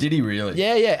 And did he really?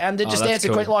 Yeah. And they just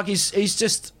answered quick, like he's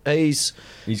class.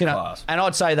 And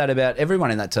I'd say that about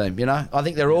everyone in that team. You know, I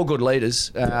think they're all good leaders.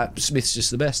 Smith's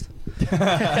just the best.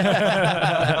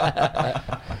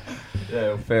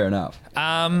 Yeah, fair enough.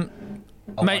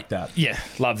 I like that. Yeah,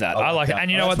 love that. I like it.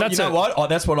 And you know what? That's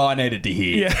what I needed to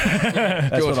hear. Yeah.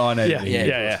 That's what I needed to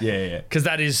hear. Yeah. Because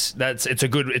it's a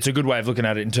good way of looking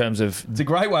at it in terms of it's a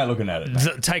great way of looking at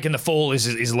it. Taking the fall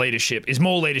is leadership. Is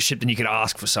more leadership than you could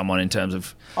ask for someone in terms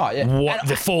of what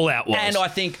the fallout was. And I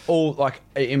think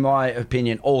in my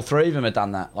opinion, all 3 of them have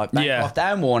done that. Like Bancroft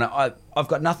and Warner, I've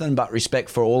got nothing but respect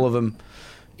for all of them.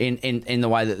 In the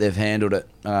way that they've handled it,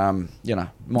 be on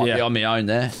my own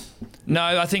there. No,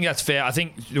 I think that's fair. I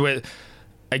think we're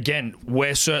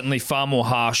certainly far more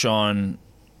harsh on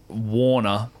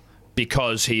Warner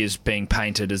because he is being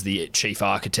painted as the chief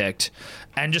architect,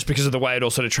 and just because of the way it all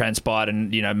sort of transpired,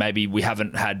 and maybe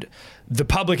the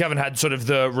public haven't had sort of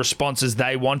the responses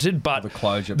they wanted, but the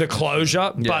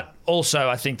closure. Yeah. But also,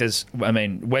 I think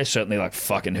we're certainly like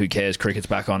fucking who cares? Cricket's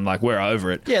back on, like we're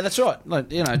over it. Yeah, that's right. Like,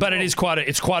 but it's quite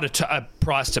a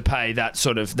price to pay,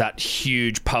 that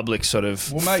huge public sort of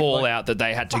fallout that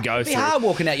they had to go through. It's hard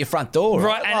walking out your front door,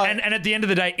 right? And at the end of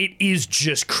the day, it is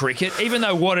just cricket, even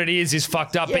though what it is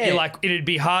fucked up. Yeah. But you're like, it'd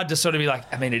be hard to sort of be like,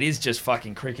 it is just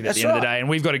fucking cricket at the end of the day, and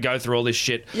we've got to go through all this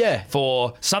shit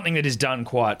for something that is done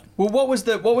quite well. What was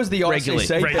the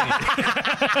ICC?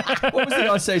 What was the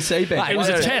ICC ban? It was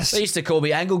a test. They used to call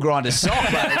me angle grinder sock.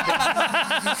 Well,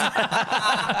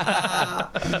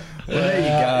 there you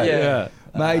go,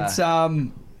 mate.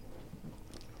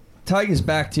 Take us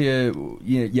back to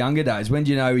your younger days. When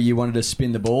did you know you wanted to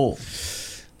spin the ball?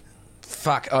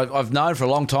 Fuck, I've known for a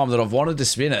long time that I've wanted to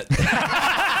spin it.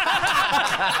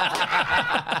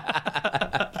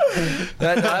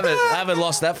 I haven't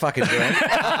lost that fucking dream.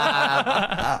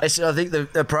 I think the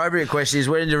appropriate question is,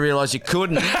 when did you realise you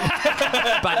couldn't,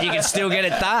 but you can still get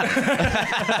it done?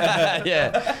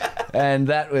 Yeah, and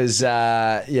that was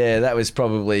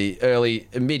probably early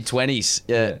mid-20s.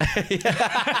 Yeah.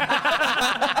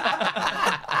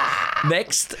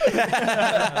 Next.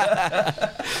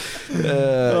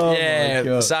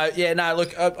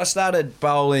 Look, I started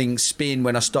bowling spin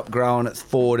when I stopped growing at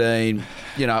 14.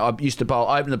 I used to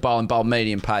open the bowl and bowl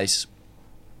medium pace,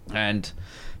 and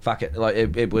fuck it, like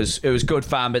it was good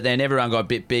fun. But then everyone got a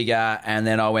bit bigger, and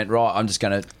then I went, right, I'm just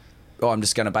gonna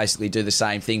basically do the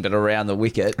same thing but around the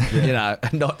wicket,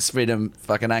 not spin them,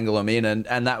 fucking angle them in,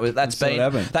 and that's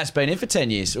been it for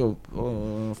 10 years or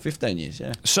 15 years.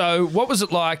 Yeah. So what was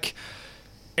it like?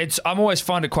 I'm always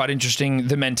find it quite interesting,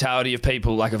 the mentality of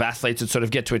people, like of athletes that sort of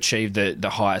get to achieve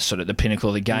the highest sort of the pinnacle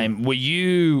of the game. Were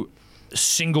you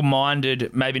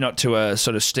single-minded, maybe not to a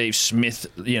sort of Steve Smith,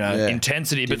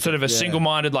 intensity, but sort of a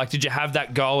single-minded, like, did you have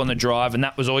that goal and the drive and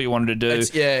that was all you wanted to do?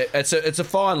 It's a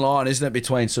fine line, isn't it,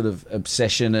 between sort of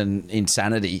obsession and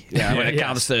insanity, when it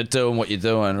comes to doing what you're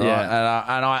doing, right?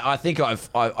 Yeah. And I think I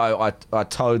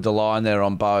towed the line there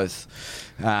on both,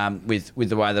 with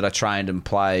the way that I trained and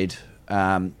played.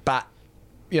 But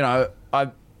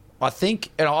I think,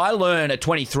 I learned at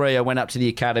 23, I went up to the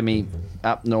academy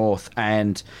up north,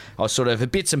 and I was sort of a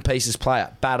bits and pieces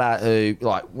player, batter who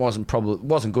wasn't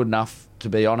good enough, to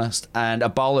be honest, and a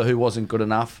bowler who wasn't good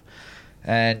enough.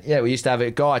 And we used to have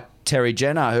a guy Terry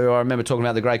Jenner, who I remember talking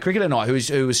about the great cricketer night, who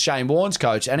was Shane Warne's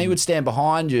coach, and he would stand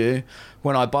behind you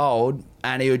when I bowled,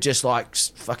 and he would just like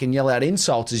fucking yell out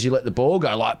insults as you let the ball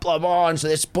go, like blow on, so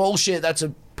that's bullshit, that's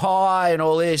a pie, and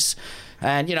all this.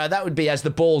 And, you know, that would be as the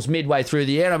ball's midway through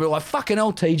the air. And I'd be like, fucking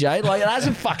hell, TJ. Like, it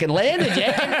hasn't fucking landed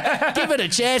yet. Give it a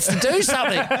chance to do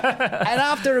something. And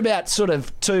after about sort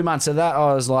of 2 months of that,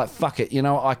 I was like, fuck it. You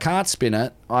know, I can't spin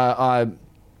it. I'm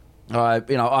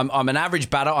an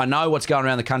average batter. I know what's going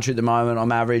around the country at the moment.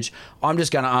 I'm average. I'm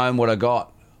just going to own what I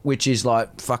got, which is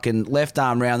like fucking left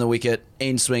arm round the wicket,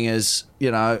 in swingers,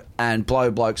 you know, and blow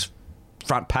blokes'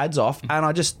 front pads off. And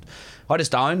I just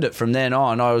owned it from then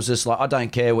on. I was just like, I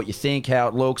don't care what you think, how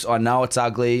it looks. I know it's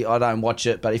ugly. I don't watch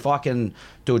it. But if I can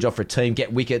do a job for a team,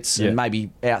 get wickets and maybe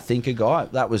outthink a guy,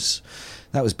 that was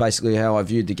basically how I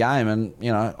viewed the game. And,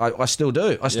 you know, I still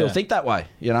do. I still think that way,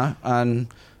 you know. And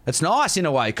it's nice in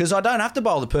a way because I don't have to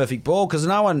bowl the perfect ball because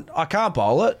I can't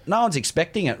bowl it. No one's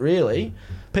expecting it, really.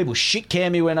 People shit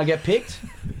can me when I get picked,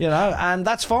 you know, and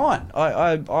that's fine.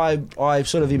 I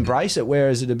sort of embrace it,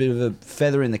 whereas it's a bit of a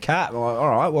feather in the cap. I'm like, all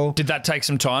right, well. Did that take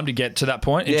some time to get to that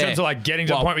point? In terms of like getting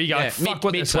to the point where you go, fuck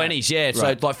what mid-20s, yeah. Right.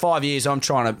 So like 5 years, I'm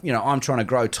trying to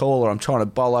grow taller. I'm trying to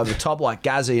bowl over the top like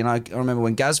Gazzy. And I remember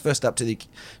when Gaz first turned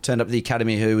up to the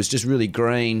academy, who was just really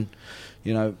green,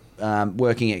 you know,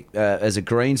 working as a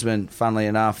greensman, funnily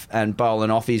enough, and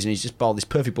bowling offies, and he's just bowled this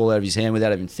perfect ball out of his hand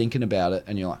without even thinking about it.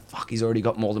 And you're like, fuck, he's already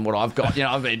got more than what I've got. You know,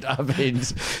 I've been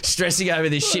stressing over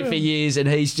this shit for years, and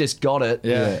he's just got it.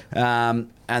 Yeah.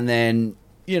 And then,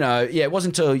 you know, it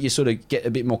wasn't until you sort of get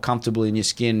a bit more comfortable in your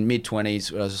skin,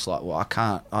 mid-20s, where I was just like, well, I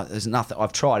can't. There's nothing.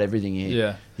 I've tried everything here.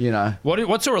 Yeah. You know.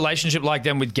 What's the relationship like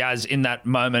then with Gaz in that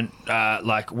moment,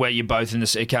 like where you're both in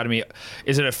this academy?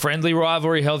 Is it a friendly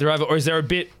rivalry, healthy rivalry, or is there a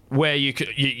bit where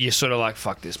you're sort of like,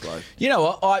 fuck this bloke? You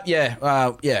know what?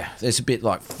 There's a bit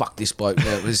like, fuck this bloke.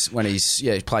 It was when he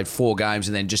played 4 games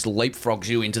and then just leapfrogs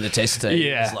you into the test team.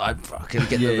 Yeah. It's like, fucking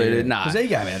get the voodoo. No. Because he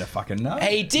came out of fucking no.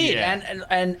 He did. Yeah.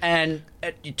 And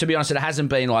to be honest, it hasn't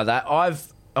been like that.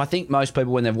 I think most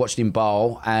people, when they've watched him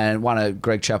bowl, and one of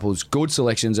Greg Chappell's good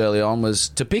selections early on was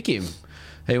to pick him.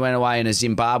 He went away in a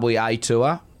Zimbabwe A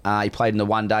tour. He played in the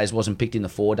 1 days, wasn't picked in the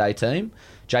 4-day team.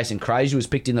 Jason Krazier was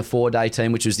picked in the 4-day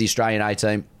team, which was the Australian A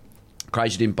team.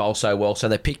 Krazier didn't bowl so well, so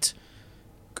they picked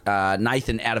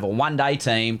Nathan out of a 1-day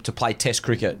team to play Test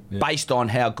cricket based on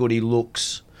how good he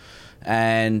looks.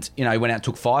 And, you know, he went out and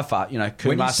took 5 for, you know,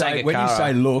 Kumar Sangakkara. When you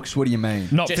say looks, what do you mean?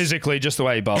 Not physically, just the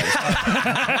way he bowls.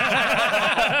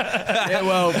 Yeah,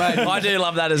 well, mate. I do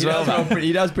love that as well, mate.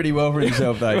 He does pretty well for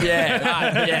himself, though. Very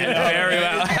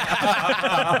well.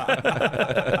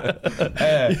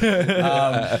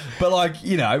 But, like,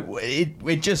 you know,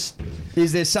 it just...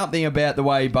 Is there something about the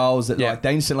way he bowls that, like,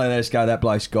 they instantly let us go, that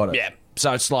bloke's got it? Yeah.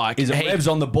 So it's like... Is it revs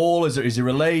on the ball? Is it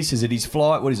release? Is it his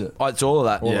flight? What is it? Oh, it's all of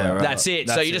that. Yeah, right. That's it.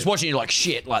 So you're just watching, you're like,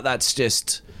 shit, like, that's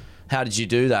just... How did you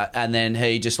do that? And then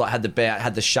he just like had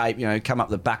the shape, you know, come up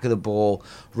the back of the ball,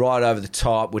 right over the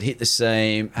top, would hit the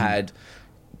seam, had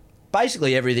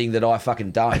basically everything that I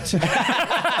fucking don't. Now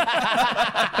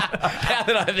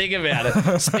that I think about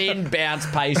it. Spin, bounce,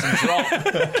 pace and drop.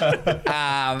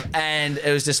 And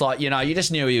it was just like, you know, you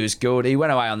just knew he was good. He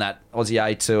went away on that Aussie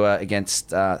A tour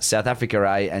against South Africa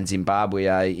A and Zimbabwe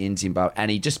A in Zimbabwe,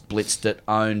 and he just blitzed it,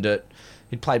 owned it.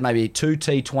 He'd played maybe 2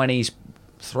 T20s,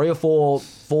 3 or 4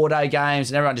 4-day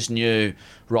games, and everyone just knew,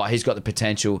 right, he's got the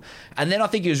potential. And then I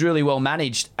think he was really well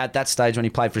managed at that stage when he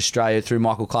played for Australia through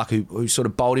Michael Clark, who sort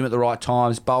of bowled him at the right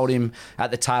times, bowled him at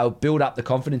the tail, build up the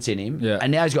confidence in him. Yeah.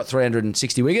 And now he's got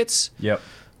 360 wickets. Yep.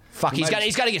 Fuck, he's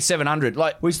going to get 700.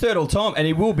 Like, well, he's third all time, and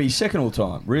he will be second all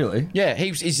time, really. Yeah,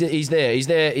 he's there. He's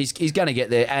there. He's going to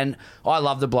get there. And I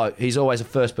love the bloke. He's always the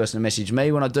first person to message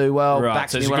me when I do well,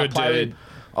 backs me when I play with.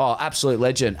 Oh, absolute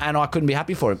legend. And I couldn't be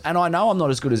happy for him. And I know I'm not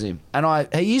as good as him. And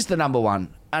he is the number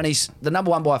one. And he's the number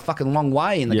one by a fucking long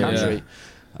way in the country.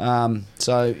 Yeah.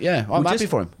 So, yeah, I'm happy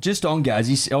for him. Just on Gaz,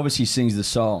 he obviously sings the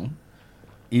song.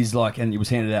 Is like, and it was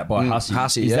handed out by Hussey.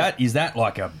 Hussey, is that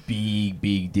like a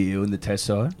big deal in the Test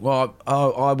side? Well,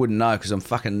 I wouldn't know because I'm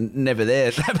fucking never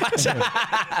there.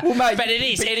 Well, mate, but it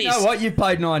is. You know what? You've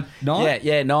played 9.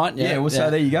 Yeah, 9. Yeah, well, so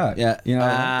there you go. Yeah, you know,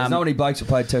 there's not many blokes that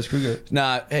played Test cricket.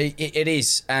 No, it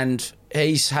is, and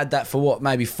he's had that for what,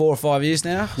 maybe 4 or 5 years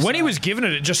now. When he was given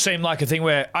it, it just seemed like a thing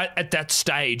where at that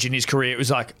stage in his career, it was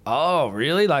like, oh,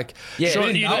 really? Like, sure,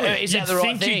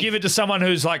 you'd think you give it to someone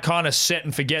who's like kind of set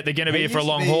and forget they're going to be here for a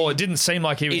long haul. It didn't seem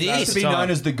like he was. He used to be known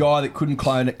as the guy that couldn't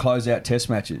close out Test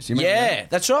matches. Yeah,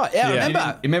 that's right. Yeah, I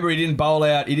remember. Remember, he didn't bowl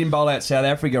out South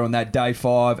Africa on that day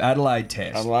 5 Adelaide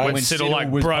Test. When Siddle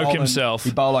like broke himself.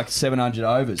 He bowled like 700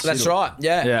 overs. That's right.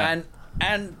 Yeah. And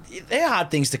And they're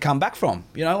hard things to come back from.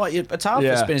 You know, like it's hard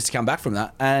for spinners to come back from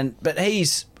that. But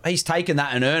he's taken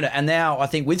that and earned it. And now I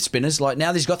think with spinners, like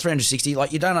now that he's got 360,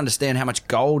 like you don't understand how much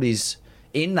gold is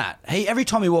in that. Every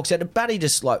time he walks out the bat, he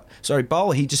just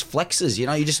bowler, he just flexes. You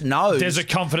know, you just know there's a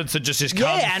confidence that just is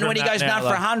and when he goes down for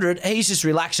 100, he's just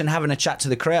relaxed and having a chat to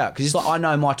the crowd because he's like, I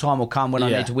know my time will come when I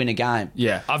need to win a game.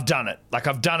 Yeah, I've done it. Like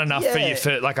I've done enough for you.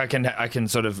 For like I can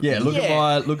sort of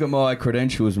look at my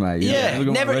credentials, mate. Yeah, look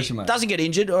at never my resume. Doesn't get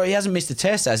injured or he hasn't missed a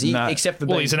test, has he? No. Except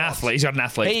for he's an athlete. He's got an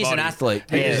athlete. He's body. an athlete.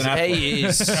 He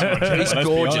is. He's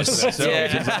gorgeous. He's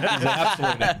an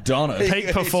absolute Adonis.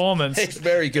 Peak performance. He's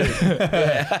very good.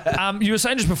 You were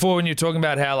saying just before when you were talking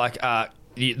about how like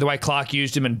the way Clark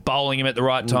used him and bowling him at the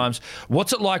right times.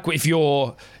 What's it like if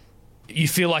you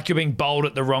feel like you're being bowled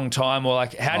at the wrong time, or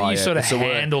like how do you sort of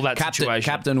handle that situation?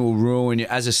 Captain will ruin you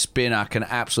as a spinner. Can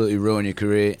absolutely ruin your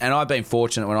career. And I've been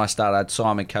fortunate when I started.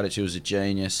 Simon Kadich, who was a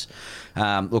genius,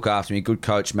 look after me. Good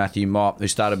coach Matthew Mott, who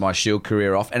started my Shield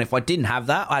career off. And if I didn't have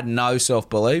that, I had no self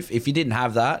belief. If you didn't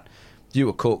have that, you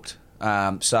were cooked.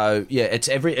 So yeah,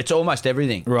 it's almost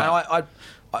everything. Right. And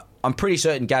I'm pretty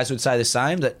certain Gaz would say the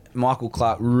same, that Michael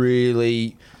Clark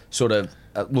really sort of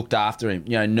looked after him,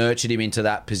 you know, nurtured him into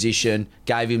that position,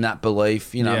 gave him that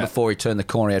belief, you know, before he turned the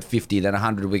corner, he had 50, then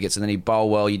 100 wickets, and then he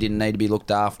bowled well, you didn't need to be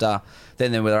looked after.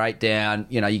 Then with 8 down,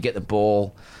 you know, you get the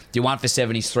ball. You 1 for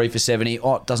 70, 3 for 70.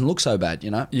 Oh, it doesn't look so bad,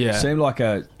 you know? Yeah. Seemed like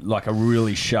a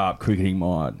really sharp cricketing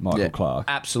mind, Michael Clark.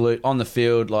 Absolute. On the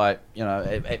field, like, you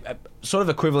know, sort of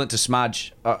equivalent to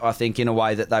Smudge, I think, in a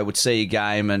way that they would see a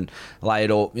game and lay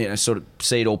it all, you know, sort of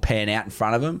see it all pan out in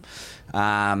front of them.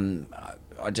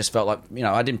 I just felt like, you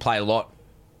know, I didn't play a lot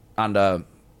under,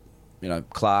 you know,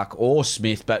 Clark or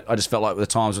Smith, but I just felt like with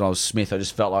the times when I was Smith, I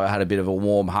just felt like I had a bit of a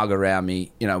warm hug around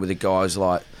me, you know, with the guys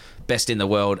like best in the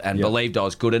world and believed I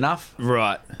was good enough.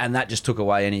 Right. And that just took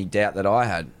away any doubt that I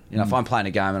had. You know, if I'm playing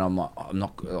a game and I'm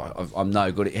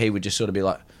no good, he would just sort of be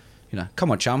like, you know,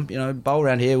 come on, chum, you know, bowl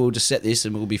around here, we'll just set this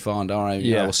and we'll be fine, don't worry,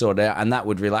 you know, we'll sort it out. And that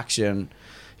would relax you. And,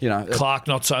 you know, Clark,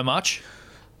 not so much.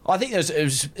 I think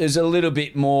there's a little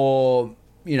bit more,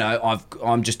 you know,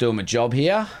 I'm just doing my job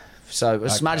here. So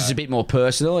Smudge is a bit more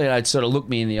personal, you know, it'd sort of look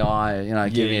me in the eye, you know,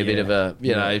 give me a bit of a,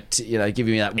 you know,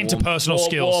 giving me that interpersonal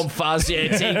skills, warm fuzz,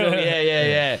 tingle,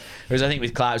 yeah. Whereas I think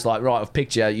with Clark, it's like, right, I've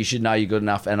picked you, you should know you're good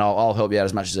enough, and I'll help you out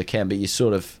as much as I can. But you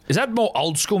sort of is that more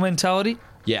old school mentality?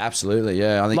 Yeah, absolutely.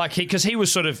 Yeah, I think like because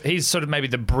he's sort of maybe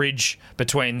the bridge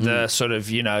between the sort of,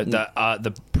 you know,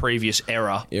 the previous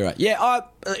era. Yeah,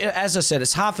 as I said,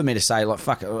 it's hard for me to say. Like,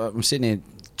 fuck, I'm sitting here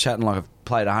chatting like I've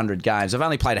played 100 games. I've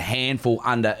only played a handful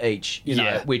under each, you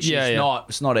know, which is not.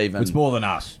 It's not even. It's more than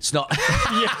us. It's not.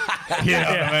 That's it.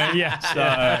 Yeah,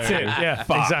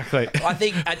 exactly. I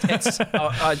think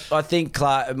I think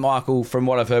Michael, from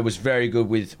what I've heard, was very good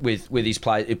with his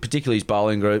play, particularly his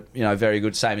bowling group. You know, very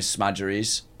good, same as Smudger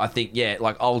is. I think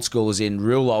like old school is in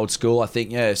real old school. I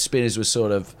think spinners was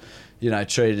sort of, you know,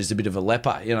 treated as a bit of a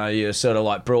leper. You know, you're sort of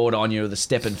like brought on, you're the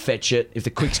step and fetch it. If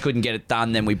the quicks couldn't get it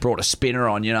done, then we brought a spinner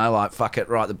on, you know, like, fuck it,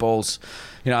 right, the ball's...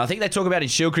 You know, I think they talk about in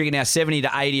Shield cricket now, 70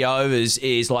 to 80 overs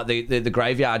is like the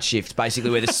graveyard shift, basically,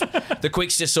 where the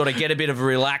quicks just sort of get a bit of a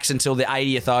relax until the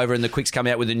 80th over and the quicks come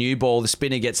out with a new ball. The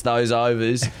spinner gets those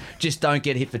overs. Just don't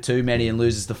get hit for too many and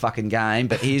loses the fucking game.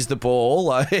 But here's the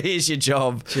ball. Here's your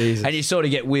job. Jesus. And you sort of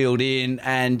get wheeled in.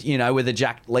 And, you know, with the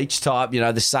Jack Leach type, you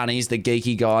know, the Sunnies, the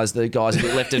geeky guys, the guys a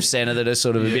bit left of centre that are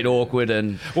sort of a bit awkward.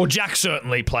 And well, Jack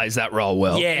certainly plays that role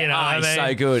well. Yeah, you know he's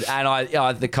so good.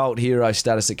 And the cult hero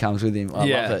status that comes with him.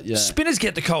 I love it. Yeah. Spinners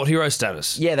get the cult hero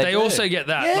status. Yeah, they do. also get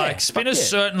that. Yeah, like spinners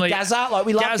certainly. Gazza, like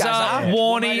we love Gazza.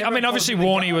 Warney. I mean, obviously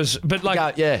Warney was, but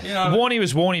like Warney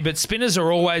was Warney. But spinners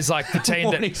are always like the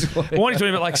team that Warney's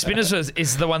winning. But like spinners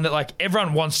is the one that like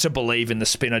everyone wants to believe in the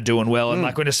spinner doing well. And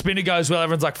like when a spinner goes well,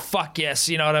 everyone's like, fuck yes.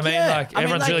 You know what I mean? Yeah. Like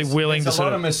everyone's really willing to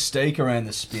sort of. There's a lot of mystique around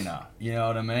the spinner. You know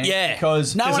what I mean? Yeah.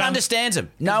 Because no one understands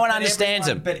him. No one understands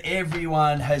him. But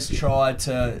everyone has tried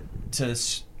to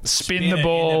spin the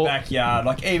ball in the backyard,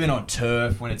 like even on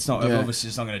turf when it's not obviously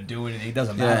it's not going to do anything. It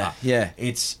doesn't matter.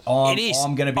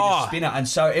 I'm going to be the spinner, and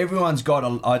so everyone's got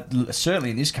certainly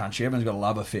in this country, everyone's got a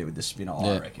love affair with the spinner.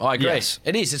 I reckon. I agree. Yes.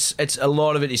 It is. It's a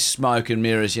lot of it is smoke and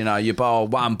mirrors. You know, you bowl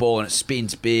one ball and it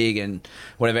spins big and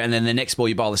whatever, and then the next ball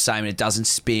you bowl the same and it doesn't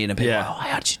spin. And people are like, oh,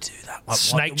 how'd you do that? Like,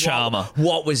 Snake charmer.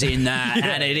 What was in that?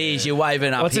 And it is. You're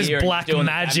waving up What's here. This black and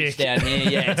magic down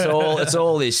here? Yeah, it's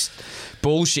all this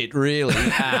bullshit, really,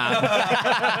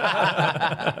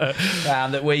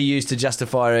 that we use to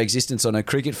justify our existence on a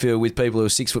cricket field with people who are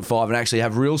 6'5" and actually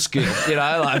have real skill,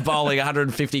 like bowling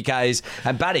 150 Ks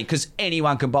and batting, because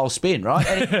anyone can bowl spin,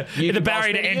 right? The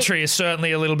barrier to entry is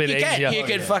certainly a little bit easier. You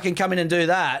can fucking come in and do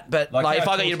that, but if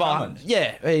I got you to bowl,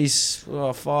 he's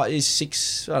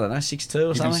 6'2"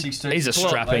 or something. 6'2". He's a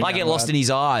strapping. I get lost in his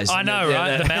eyes. I know,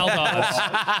 right? The Maldives.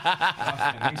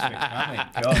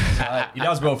 He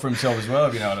does well for himself as well,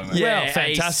 if you know what I mean. Yeah, well,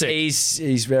 fantastic.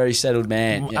 He's very settled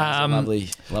man. Yeah,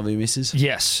 lovely missus.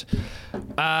 Yes.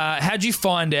 How'd you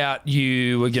find out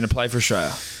you were going to play for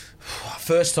Australia?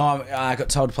 First time I got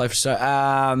told to play for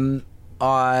Australia.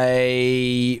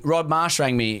 Rod Marsh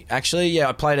rang me, actually. Yeah,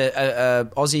 I played a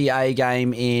Aussie A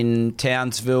game in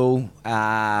Townsville.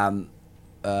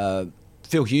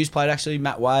 Phil Hughes played, actually.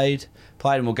 Matt Wade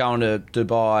played, and we're going to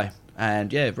Dubai.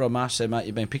 And, yeah, Rod Marsh said, mate,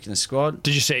 you've been picked in the squad.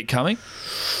 Did you see it coming?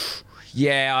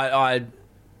 Yeah,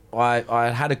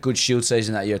 I had a good Shield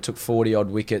season that year. I took 40-odd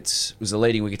wickets. Was the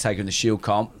leading wicket taker in the Shield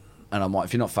comp. And I'm like,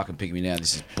 if you're not fucking picking me now,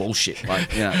 this is bullshit.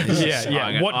 Like,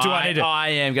 What do I need to... I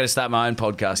am going to start my own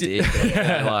podcast here.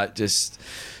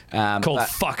 Called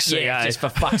Fuck's Sake. Yeah, just for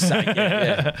fuck's sake.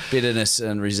 Yeah. Bitterness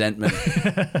and resentment.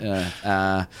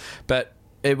 But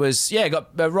it was,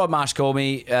 Rod Marsh called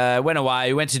me, went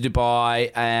away, went to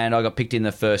Dubai, and I got picked in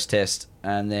the first test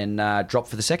and then dropped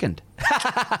for the second.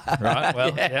 Right,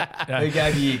 well, Who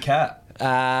gave you your cap?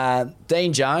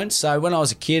 Dean Jones. So when I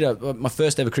was a kid, my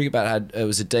first ever cricket bat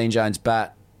was a Dean Jones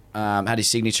bat. Had his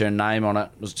signature and name on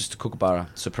it. It was just a Kookaburra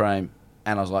Supreme.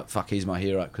 And I was like, "Fuck, he's my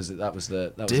hero," because that was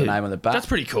the name on the bat. That's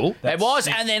pretty cool. It was,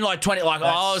 and then I was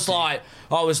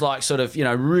like, sort of,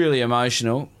 really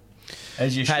emotional.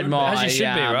 As you should be,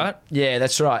 right? Yeah,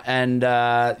 that's right. And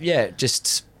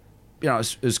just.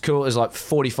 It was cool. It was like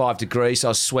 45 degrees, so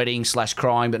I was sweating /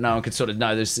 crying, but no one could sort of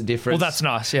know there's a difference. Well, that's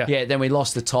nice, yeah. Yeah, then we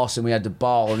lost the toss and we had to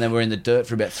bowl, and then we were in the dirt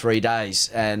for about 3 days.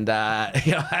 And I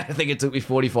think it took me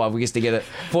 45 overs to get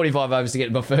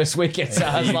my first wicket. So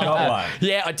I was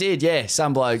yeah, I did, yeah.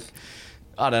 Some bloke,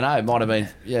 I don't know, it might have been,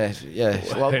 yeah.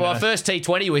 Well, my first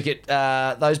T20 wicket,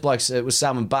 those blokes, it was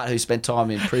Salman Butt who spent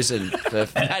time in prison for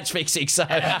match fixing. So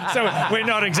we're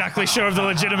not exactly sure of the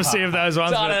legitimacy of those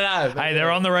ones. I don't know. Hey,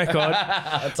 they're on the record.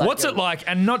 What's it like,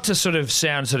 and not to sort of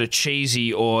sound sort of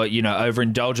cheesy or,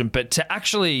 overindulgent, but to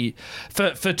actually,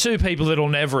 for two people that'll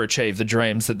never achieve the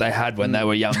dreams that they had when they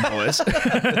were young boys.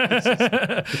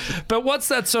 But what's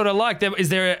that sort of like?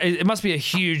 It must be a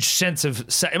huge sense of,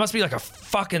 it must be like a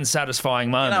fucking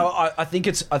satisfying moment. I think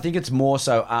it's more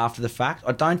so after the fact.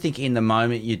 I don't think in the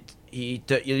moment you're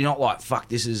not like, fuck,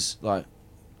 this is like,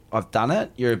 I've done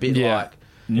it. You're a bit like,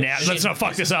 now let's not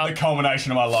fuck this up. The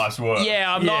culmination of my life's work.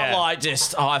 Yeah, I'm not like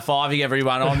just high-fiving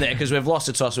everyone on there because we've lost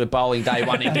a toss. We're bowling day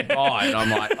one in Dubai, and I'm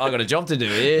like, I got a job to do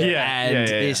here.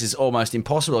 This is almost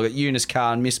impossible. I got Yunus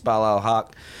Khan, Misbah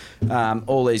al-Haq,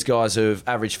 all these guys who've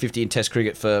averaged 50 in Test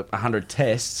cricket for 100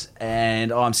 tests,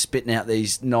 and I'm spitting out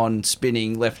these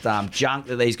non-spinning left-arm junk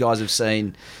that these guys have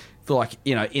seen, for like,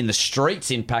 in the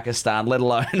streets in Pakistan, let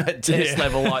alone at Test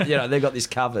level. Like, they've got this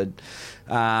covered.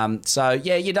 But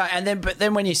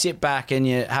then when you sit back and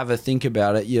you have a think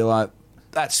about it, you're like,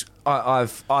 I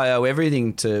owe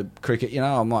everything to cricket.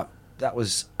 I'm like, that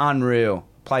was unreal.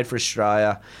 Played for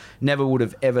Australia. Never would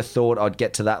have ever thought I'd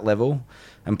get to that level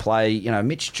and play.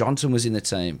 Mitch Johnson was in the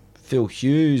team. Phil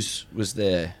Hughes was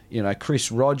there.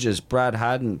 Chris Rogers, Brad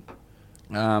Haddon.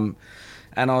 And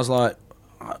I was like,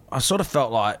 I sort of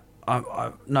felt like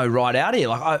I no right out here.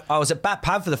 Like I was at bat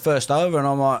pad for the first over, and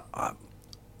I'm like,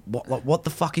 what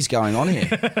the fuck is going on here?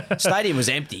 Stadium was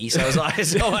empty, so it's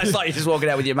almost like you're just walking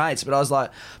out with your mates. But I was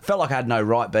like, felt like I had no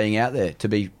right being out there, to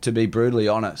be brutally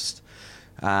honest.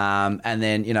 And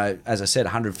then, as I said,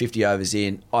 150 overs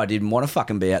in, I didn't want to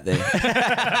fucking be out there.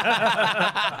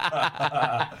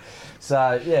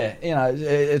 So, yeah,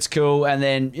 it's cool. And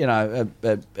then,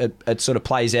 it sort of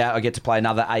plays out. I get to play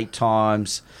another 8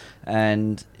 times,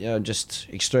 and, just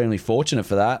extremely fortunate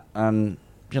for that. And,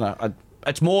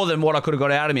 it's more than what I could have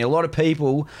got out of me. A lot of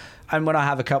people, and when I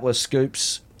have a couple of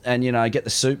scoops and, get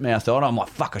the soup mouth on, I'm like,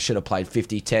 fuck, I should have played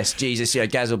 50 tests. Jesus,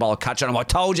 Gaz will bowl a cut shot. I'm like,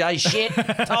 told you, shit,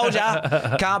 told you,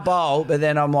 can't bowl. But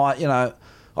then I'm like, I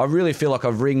really feel like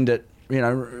I've wrung the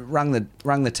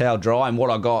towel dry in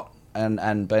what I got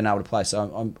and been able to play. So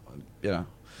I'm. Do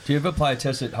you ever play a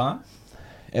test at home?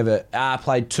 Ever.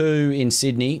 Played 2 in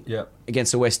Sydney. Yep.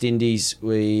 Against the West Indies.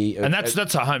 And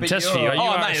that's a home test for you. You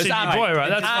are a Sydney boy, right?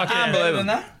 That's fucking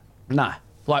unbelievable. No.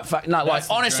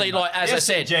 Honestly, as I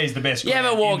said, G is the best. You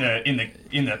ever walk in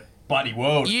the bloody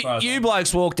world. You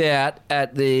blokes walked out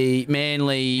at the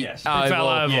Manly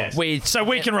Oval Yes. with So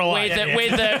we can relate.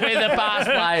 with the past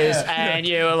players, and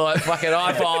you were like fucking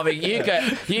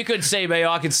high-fiving. You could see me,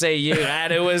 I could see you,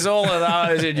 and it was all of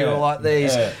those, and you were like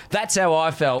these. Yeah. That's how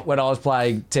I felt when I was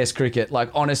playing Test cricket. Like,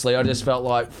 honestly, I just felt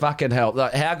like fucking hell.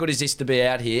 Like, how good is this to be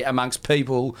out here amongst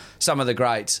people, some of the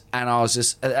greats? And I was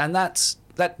just, and that's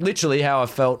literally how I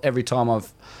felt every time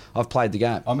I've played the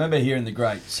game. I remember hearing the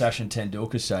great Sachin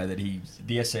Tendulkar say that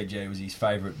the SCG was his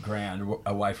favourite ground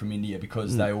away from India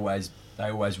because they always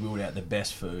wheeled out the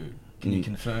best food. Can you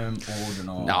confirm or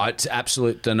deny? No, it's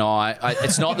absolute deny.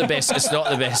 It's not the best. It's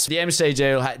not the best. The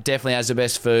MCG definitely has the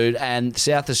best food, and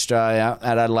South Australia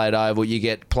at Adelaide Oval, you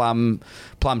get plum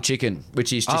chicken,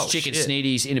 which is just chicken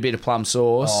snitties in a bit of plum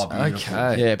sauce. Oh, beautiful.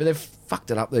 Okay. Yeah, but they've fucked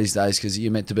it up these days because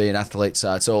you're meant to be an athlete,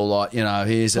 so it's all like,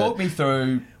 here's Talk me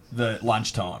through the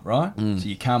lunchtime, right? So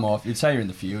you come off. You'd say you're in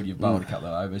the field. You've bowled a couple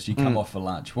of overs. You come off for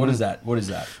lunch. What is that? What is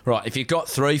that? Right, if you've got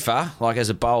 3 for, like as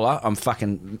a bowler, I'm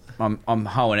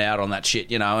hoeing out on that shit,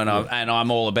 and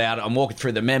I'm all about it. I'm walking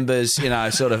through the members,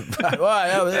 sort of.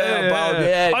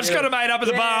 I just got a mate up at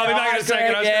the bar. I'll be back in a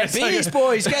second. Beers,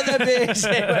 boys, get the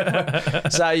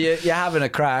beers. So you're having a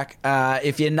crack.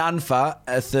 If you're none for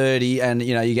 30 and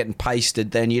you're getting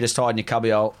pasted, then you just hide in your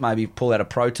cubbyhole. Maybe pull out a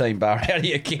protein bar out of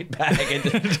your kit bag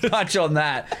and touch on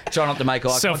that. Try not to make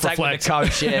eye contact with the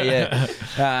coach.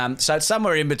 Yeah. So it's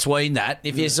somewhere in between that.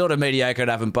 If you're sort of mediocre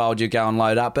and haven't bowled, you go and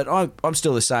load up. But I'm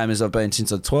still the same as I've been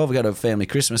since I was 12. I go to a family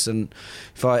Christmas, and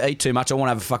if I eat too much, I want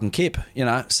to have a fucking kip.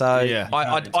 So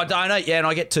I don't eat. Yeah, and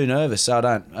I get too nervous, so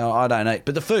I don't eat.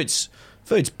 But the food's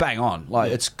bang on.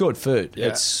 Like it's good food. Yeah.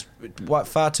 It's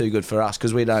far too good for us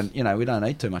because we don't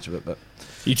eat too much of it. But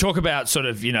you talk about sort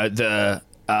of the.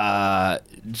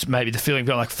 Maybe the feeling of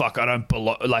going like, fuck, I don't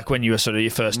belong, like when you were sort of your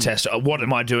first test, what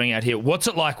am I doing out here? What's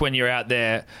it like when you're out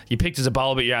there, you picked as a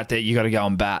bowler, but you're out there, you got to go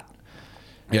and bat?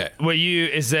 Yeah.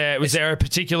 Was there a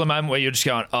particular moment where you're just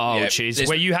going, jeez,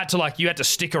 where you had to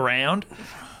stick around?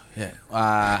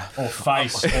 Yeah. Or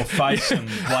face and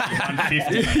bloody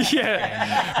 150.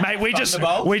 Yeah. Mate, we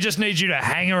just need you to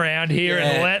hang around here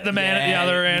and let the man at the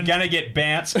other end. You're going to get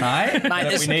bounced, mate.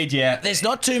 We need you out. There's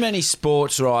not too many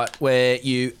sports, right, where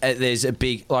there's a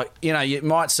big, you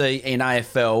might see in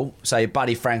AFL, say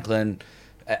Buddy Franklin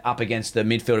up against the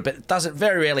midfielder, but it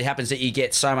very rarely happens that you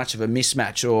get so much of a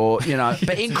mismatch or,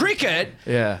 but in cricket,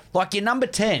 like your number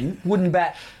 10 wouldn't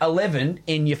bat 11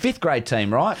 in your 5th grade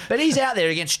team, right? But he's out there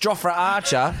against Jofra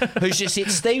Archer, who's just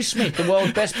hit Steve Smith, the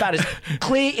world's best batters,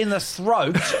 clear in the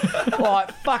throat,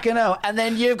 like fucking hell. And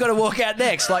then you've got to walk out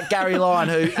next, like Gary Lyon,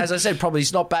 who, as I said, probably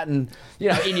is not batting,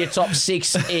 in your top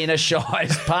 6 in a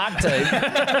Shire's Park team.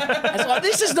 It's like,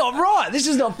 this is not right. This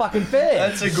is not fucking fair.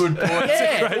 That's a good point.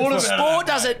 Yeah, sport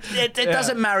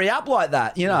doesn't marry up like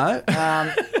that,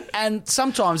 and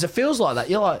sometimes it feels like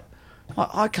that. You're like,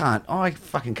 I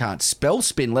fucking can't spell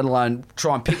spin, let alone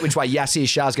try and pick which way Yasir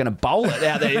Shah's going to bowl it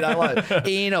out there, like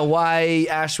in, away,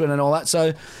 Ashwin and all that.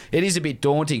 So it is a bit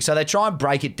daunting. So they try and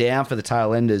break it down for the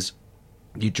tail enders.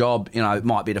 Your job,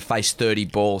 might be to face 30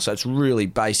 balls, so it's really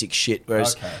basic shit.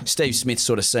 Whereas Steve Smith's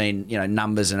sort of seen,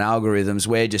 numbers and algorithms.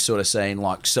 We're just sort of seeing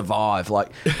like survive,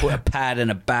 like put a pad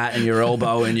and a bat in your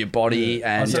elbow and your body.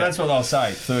 And so that's what they'll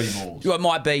say. 30 balls. It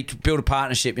might be to build a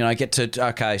partnership. Get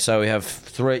to so we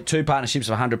have 2 partnerships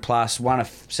of 100 plus, 1 of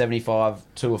 75,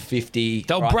 2 of 50.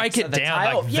 They'll break it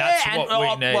down. That's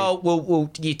what we need.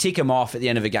 Well, you tick them off at the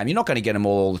end of a game. You're not going to get them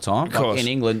all the time. Of course. Like in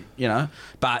England,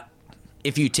 but.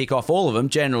 If you tick off all of them,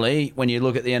 generally, when you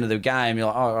look at the end of the game, you're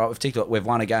like, oh, right, we've ticked it. We've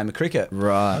won a game of cricket.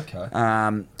 Right.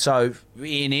 Okay. So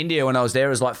in India, when I was there, it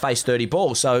was like face 30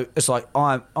 balls. So it's like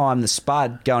I'm the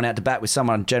spud going out to bat with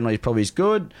someone generally probably is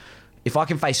good. If I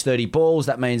can face 30 balls,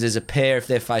 that means there's a pair. If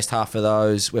they've faced half of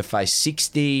those, we've faced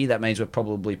 60. That means we've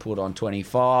probably put on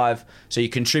 25. So you're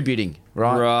contributing,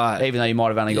 right? Right. Even though you might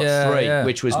have only got 3,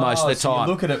 which was most of the time.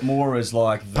 You look at it more as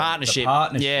like the partnership. The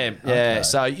partnership. Yeah. Okay.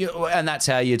 So and that's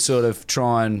how you'd sort of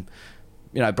try and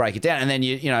break it down. And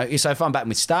then so if I'm batting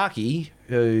with Starkey,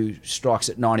 who strikes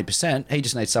at 90%, he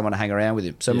just needs someone to hang around with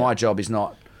him. So my job is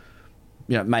not.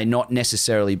 May not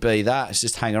necessarily be that. It's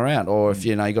just hang around. Or if,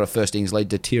 you got a first innings lead,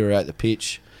 deteriorate the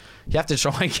pitch. You have to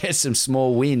try and get some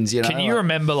small wins, Can you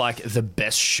remember, the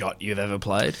best shot you've ever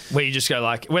played? Where you just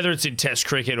go, whether it's in Test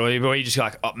cricket or where you just go,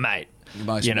 oh, mate,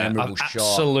 Most memorable shot.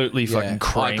 Absolutely fucking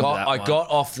creamed I got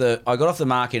off the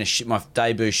mark in my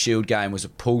debut Shield game was a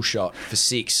pull shot for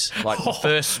 6. Like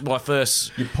my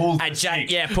first. You pulled for 6.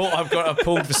 I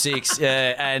pulled for 6.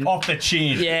 Yeah, and off the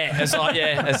chin. Yeah,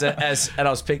 and I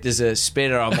was picked as a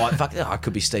spinner. I'm like, fuck, I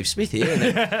could be Steve Smith here. And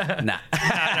then, nah.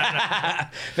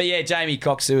 But yeah, Jamie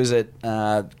Cox, who was at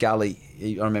Gully,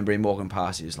 I remember him walking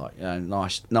past. He was like,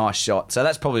 nice shot. So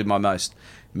that's probably my most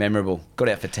memorable. Got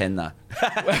out for 10 though.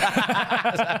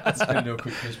 Let's do a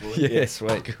quick quiz, boy. Yeah,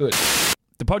 sweet, good.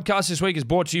 The podcast this week is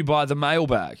brought to you by The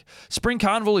Mailbag. Spring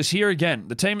Carnival is here again.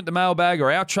 The team at The Mailbag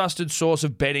are our trusted source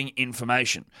of betting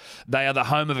information. They are the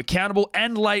home of accountable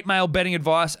and late mail betting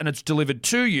advice, and it's delivered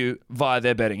to you via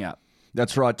their betting app.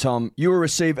 That's right, Tom. You will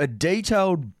receive a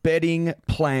detailed betting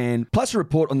plan, plus a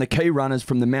report on the key runners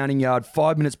from the mounting yard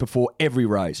 5 minutes before every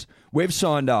race. We've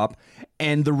signed up,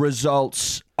 and the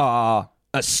results are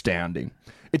astounding.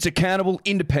 It's accountable,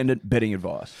 independent betting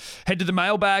advice. Head to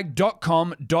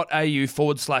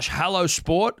themailbag.com.au/Hello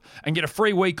Sport and get a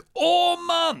free week or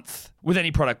month with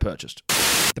any product purchased.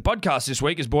 The podcast this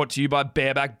week is brought to you by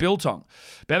Bareback Biltong.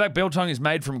 Bareback Biltong is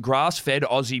made from grass-fed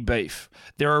Aussie beef.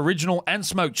 Their original and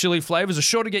smoked chili flavours are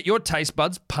sure to get your taste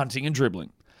buds punting and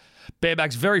dribbling.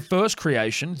 Bareback's very first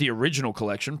creation, the original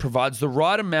collection, provides the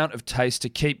right amount of taste to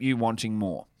keep you wanting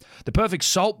more. The perfect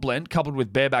salt blend, coupled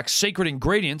with Bareback's secret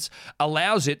ingredients,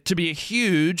 allows it to be a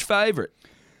huge favourite.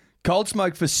 Cold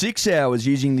smoked for 6 hours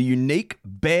using the unique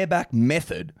Bareback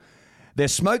method, their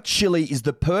smoked chili is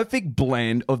the perfect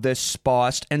blend of their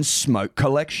spiced and smoked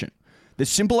collection. The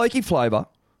simple oaky flavour,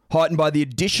 heightened by the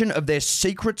addition of their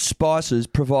secret spices,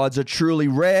 provides a truly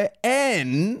rare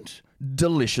and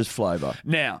delicious flavour.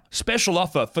 Now, special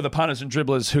offer for the punters and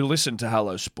dribblers who listen to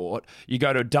Hello Sport. You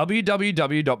go to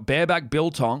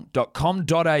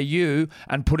www.barebackbiltong.com.au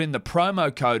and put in the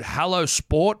promo code Hello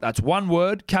Sport. That's one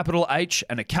word, capital H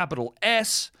and a capital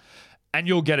S, and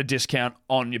you'll get a discount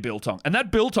on your biltong. And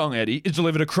that biltong, Eddie, is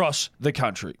delivered across the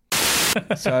country.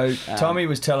 So Tommy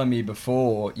was telling me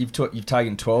before you've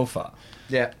taken 12 far.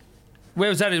 Yeah. Where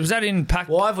was that? Was that in Pack?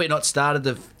 Why have we not started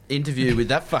the interview with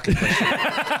that fucking question?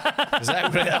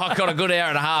 I got a good hour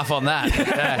and a half on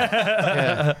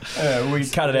that. We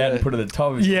cut it out and put it at the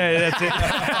top. Yeah, that's it.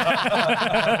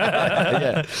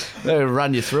 Yeah,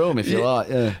 run you through them if you like.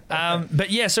 Yeah. But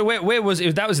yeah, so where was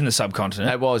it? That was in the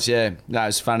subcontinent. It was, yeah. No, it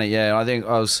was funny. Yeah, I think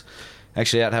I was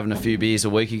actually out having a few beers a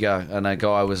week ago, and a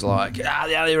guy was like,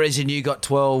 "The only reason you got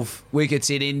 12 wickets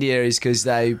in India is because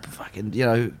they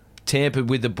fucking, tampered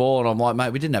with the ball." And I'm like,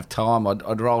 mate, we didn't have time.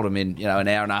 I'd rolled them in, an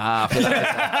hour and a half.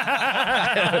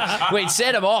 We'd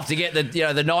set them off to get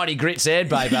the 90 grit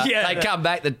sandpaper. Yeah. They come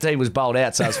back, the team was bowled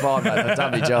out, so it's fine, mate. I've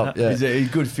done my job. Yeah. Is it a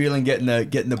good feeling getting the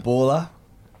baller,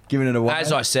 giving it away?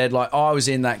 As I said, I was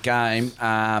in that game,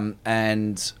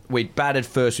 and we'd batted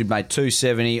first. We'd made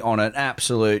 270 on an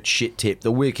absolute shit tip.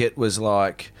 The wicket was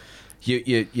like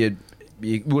you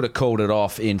would have called it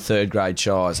off in third grade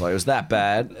shies. Like, it was that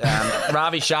bad.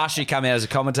 Ravi Shastri came out as a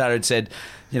commentator and said,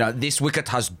 this wicket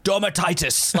has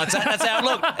domititis. Like, that's how it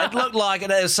looked. It looked like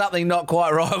there was something not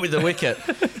quite right with the wicket.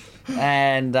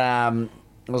 And I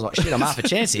was like, shit, I'm half a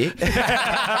chance here.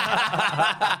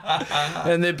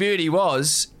 And the beauty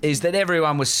is that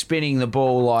everyone was spinning the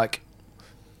ball like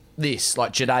this.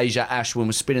 Like Jadeja Ashwin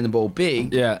was spinning the ball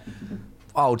big. Yeah.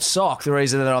 Old sock, the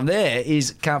reason that I'm there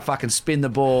is can't fucking spin the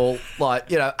ball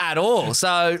at all.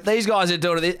 So these guys are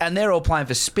doing it, and they're all playing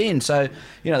for spin. So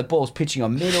the ball's pitching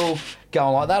on middle,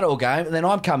 going like that all game, and then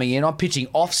I'm coming in, I'm pitching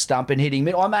off stump and hitting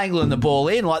middle. I'm angling the ball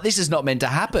in. Like, this is not meant to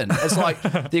happen. It's like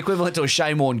the equivalent to a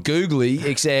Shane Warne googly,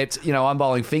 except I'm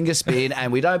bowling finger spin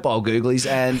and we don't bowl googlies,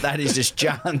 and that is just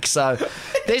junk. So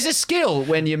there's a skill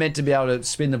when you're meant to be able to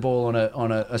spin the ball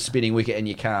on a spinning wicket and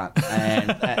you can't.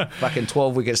 And fucking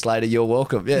 12 wickets later, you're welcome.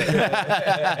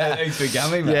 Yeah. Thanks for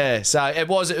coming, mate. Yeah. So it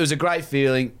was a great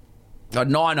feeling. I had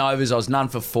 9 overs, I was none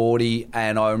for 40,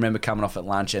 and I remember coming off at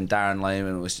lunch and Darren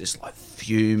Lehman was just like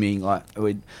fuming. Like,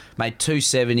 we'd made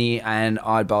 270 and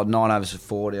I bowled 9 overs for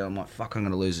 40. I'm like, fuck, I'm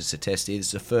going to lose this test here. This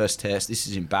is the first test. This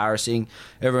is embarrassing.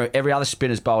 Every other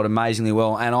spinner's bowled amazingly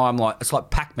well, and I'm like, it's like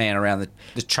Pac-Man around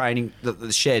the training,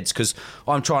 the sheds, because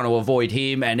I'm trying to avoid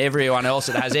him and everyone else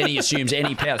that has assumes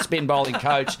any power. Spin bowling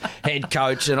coach, head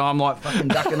coach, and I'm like fucking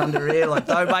ducking under here, like,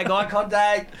 don't make eye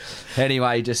contact.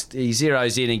 Anyway, he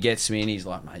zeroes in and gets me, and he's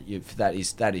like, mate, that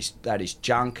is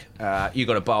junk. You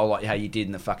got to bowl like how you did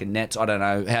in the fucking nets. I don't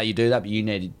know how you do that, but you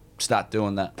need to start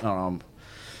doing that.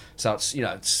 So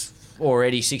it's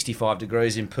already 65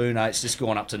 degrees in Pune. It's just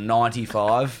gone up to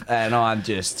 95, and I'm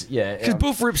just because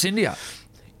Buff rips India.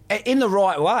 in the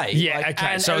right way. Yeah,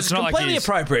 okay, And so it it's was not like completely he's-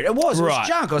 appropriate. It was Right,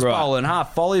 junk. I was right. bowling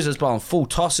half volleys, I was bowling full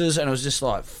tosses, and it was just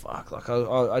like, fuck, like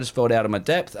I just felt out of my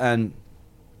depth, and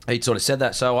he sort of said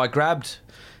that. So I grabbed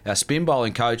our spin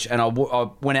bowling coach, and I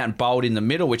went out and bowled in the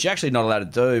middle, which you're actually not allowed to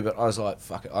do, but I was like,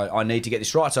 fuck it, I need to get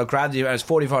this right. So I grabbed it, and it's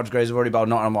 45 degrees, I've already bowled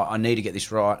 9, and I'm like, I need to get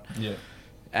this right. Yeah.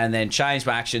 And then changed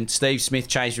my action. Steve Smith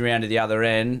changed me around to the other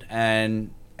end,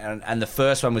 and the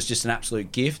first one was just an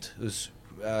absolute gift. It was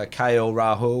KL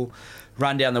Rahul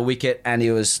run down the wicket, and he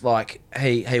was like,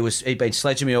 he'd been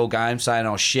sledging me all game, saying I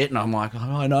was shit, and I'm like, oh,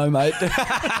 I know, mate.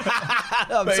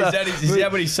 But is that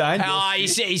what he's saying?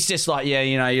 He's just like, yeah,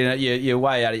 you're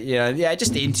way out of, yeah,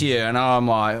 just into you, and I'm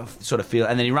like, sort of feel.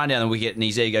 And then he ran down the wicket, and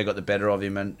his ego got the better of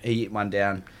him, and he hit one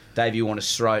down. Dave, you want to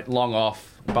throat long off.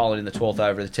 Bowling in the 12th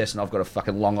over of the test, and I've got a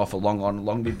fucking long off, a long on, a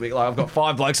long mid wicket. Like I've got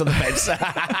 5 blokes on the fence. I'd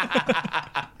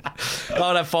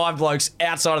have 5 blokes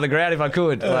outside of the ground if I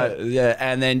could.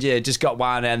 And then just got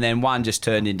one, and then one just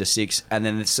turned into 6, and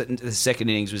then the second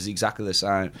innings was exactly the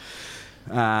same.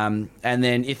 And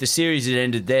then if the series had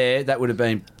ended there, that would have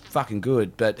been fucking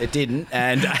good, but it didn't.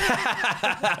 And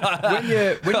when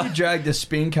you drag the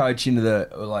spin coach into the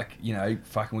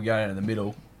fucking we go down in the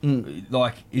middle.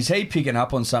 Like, is he picking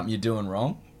up on something you're doing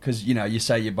wrong? Because you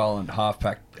say you're bowling half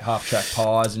track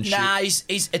pies and shit. Nah,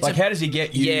 it's like, how does he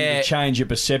get you to change your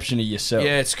perception of yourself?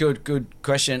 Yeah, it's good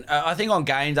question. I think on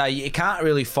game day you can't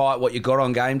really fight what you got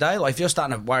on game day. Like if you're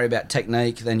starting to worry about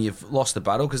technique, then you've lost the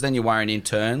battle, because then you're worrying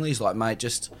internally. He's like, mate,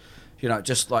 just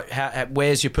like how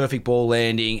where's your perfect ball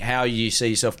landing? How you see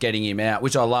yourself getting him out,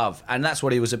 which I love, and that's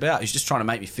what he was about. He's just trying to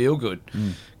make me feel good,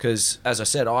 because as I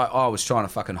said, I was trying to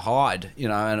fucking hide,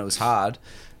 and it was hard.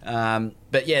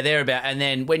 But yeah, they're about. And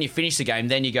then when you finish the game,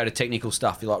 then you go to technical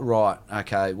stuff. You're like, right,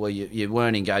 okay, well you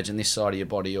weren't engaging this side of your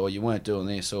body, or you weren't doing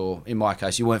this, or in my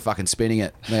case, you weren't fucking spinning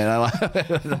it.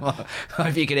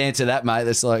 If you could answer that, mate,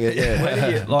 that's like,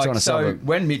 yeah.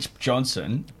 When Mitch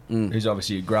Johnson, who's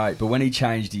obviously great, but when he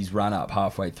changed his run up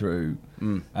halfway through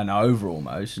an over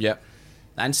almost, yep,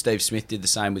 and Steve Smith did the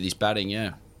same with his batting,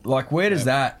 yeah. Like, where does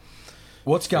that?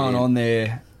 What's going on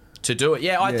there? To do it,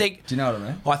 I think. Do you know what I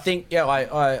mean? I think,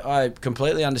 I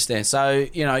completely understand. So,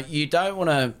 you don't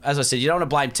want to, as I said, you don't want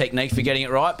to blame technique for getting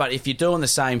it right, but if you're doing the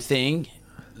same thing,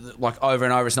 like over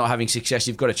and over, it's not having success,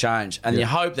 you've got to change. And you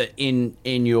hope that in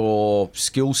your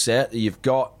skill set, you've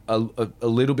got a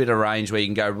little bit of range where you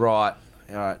can go, right,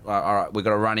 all right, we've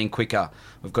got to run in quicker.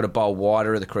 We've got to bowl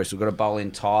wider of the crease. We've got to bowl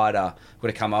in tighter. We've got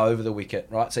to come over the wicket,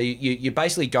 right? So you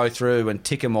basically go through and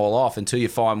tick them all off until you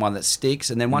find one that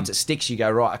sticks. And then once it sticks, you go,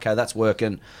 right, okay, that's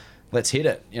working. Let's hit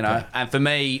it, Okay. And for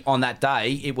me, on that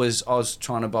day, I was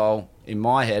trying to bowl, in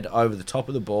my head, over the top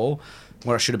of the ball,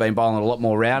 where I should have been bowling a lot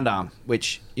more round arm,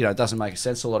 which, doesn't make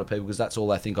sense to a lot of people because that's all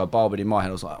they think I bowl. But in my head,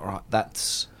 I was like, all right,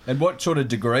 that's... And what sort of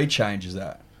degree change is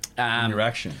that in your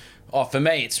action? Oh, for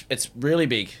me, it's really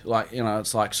big. Like,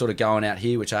 it's like sort of going out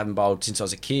here, which I haven't bowled since I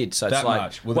was a kid. So that it's like,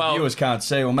 much. Well, the viewers can't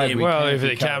see. Or maybe if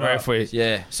the camera, if we,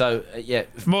 yeah. So yeah,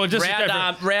 more just round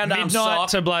arm midnight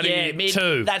sock, to bloody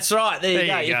 2. That's right. There you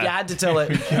go. If you had to tell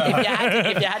it, if you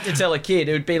had to tell a kid,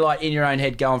 it would be like in your own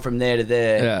head going from there to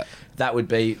there. Yeah. That would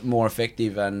be more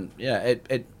effective, and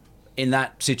it in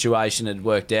that situation it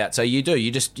worked out. So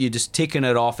you're just ticking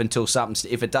it off until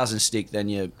something. If it doesn't stick, then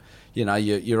you're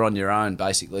on your own,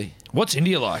 basically. What's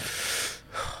India like?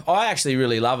 I actually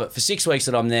really love it. For 6 weeks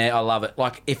that I'm there, I love it.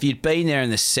 Like, if you'd been there in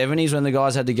the 70s when the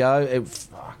guys had to go, it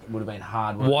would have been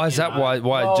hard work. Why is that? Why?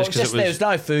 Well, just because there was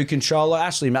no food control. Like,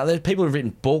 actually, people have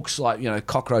written books like,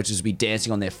 cockroaches would be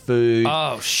dancing on their food.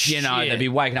 Oh, shit. They'd be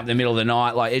waking up in the middle of the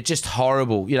night. Like, it's just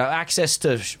horrible. Access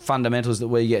to fundamentals that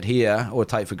we get here or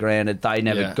take for granted, they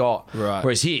never got. Right.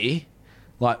 Whereas here,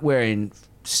 like, we're in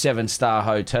 7-star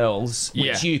hotels,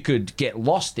 which you could get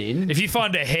lost in. If you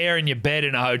find a hair in your bed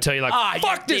in a hotel, you're like,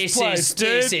 fuck this place,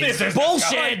 dude. This is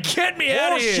bullshit. Get me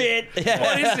out of here.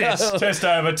 What is this? Test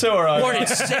over, tour over. What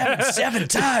is seven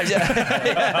times?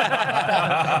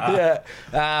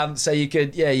 So you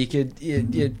could,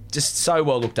 you're just so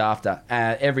well looked after.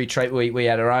 Every trip, we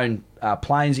had our own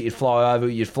planes that you'd fly over.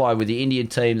 You'd fly with the Indian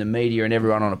team, the media, and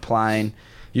everyone on a plane.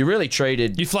 You're really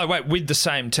treated... You fly, with the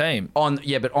same team?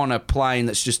 But on a plane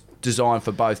that's just designed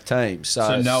for both teams.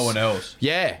 So no one else?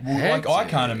 Yeah. Well, I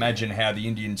can't imagine how the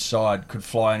Indian side could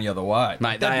fly any other way.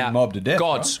 Mate, they'd they be are mobbed to death.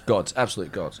 Gods,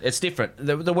 absolute gods. It's different.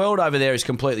 The world over there is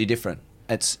completely different.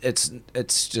 It's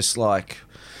just like...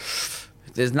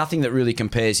 There's nothing that really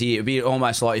compares here. It'd be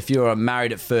almost like if you were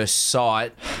married at first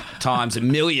sight, times a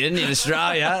million in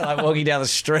Australia. Like walking down the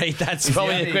street, that's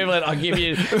probably the equivalent I'll give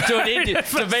you to an Indian,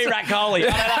 to Virat Kohli.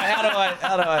 I don't know.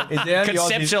 How do I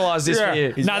conceptualise this for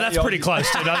you? No, that's pretty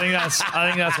close, dude. I think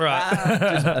that's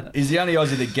right. Is the only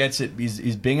Aussie that gets it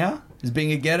is Binger? Does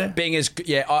Binger get it? Binger's,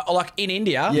 like in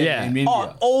India. Yeah. In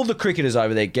India. All the cricketers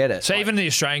over there get it. So even the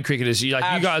Australian cricketers, you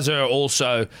guys are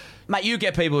also... Mate, you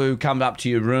get people who come up to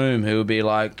your room who will be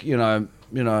like,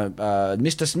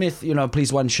 Mr. Smith,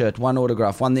 please one shirt, one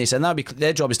autograph, one this, and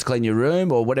their job is to clean your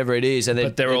room or whatever it is. And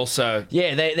but they're also...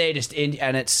 Yeah, they're just in,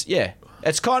 and it's,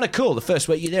 it's kind of cool. The first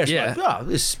week you're there,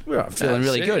 it's like, I'm feeling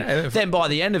really good. Yeah. Then by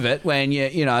the end of it, when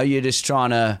you're just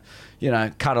trying to...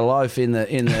 cut a loaf in the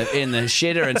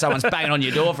shitter, and someone's banging on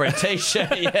your door for a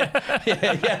t-shirt. Yeah.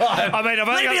 I mean, I've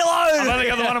only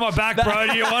got the one on my back, bro.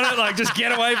 Do you want it? Like, just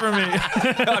get away from me.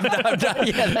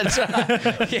 Yeah, that's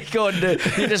right. Yeah, go on, dude.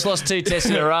 You just lost 2 tests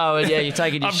in a row, and you're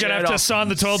taking your shirt off. I'm gonna have to sign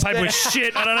the toilet paper with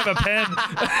shit. I don't have a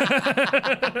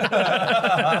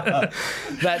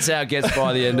pen. That's how it gets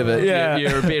by the end of it. Yeah.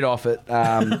 You're a bit off it,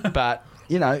 but.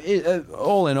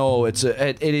 All in all, it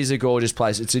is a gorgeous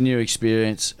place. It's a new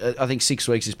experience. I think 6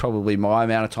 weeks is probably my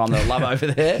amount of time that I love over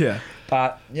there. Yeah.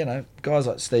 But, guys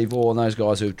like Steve Waugh and those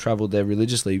guys who've travelled there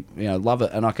religiously, love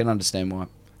it, and I can understand why.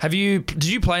 Did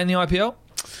you play in the IPL?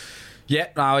 Yeah,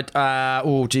 no.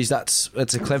 That's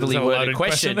a cleverly a worded loaded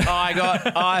question.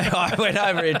 I went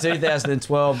over in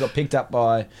 2012, got picked up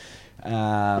by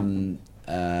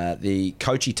the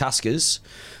Kochi Tuskers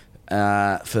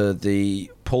for the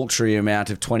paltry amount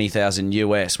of $20,000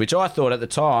 US, which I thought at the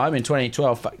time in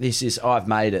 2012, I've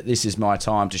made it. This is my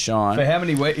time to shine. For how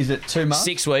many weeks? Is it 2 months?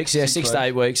 6 weeks, 6 to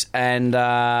 8 weeks. And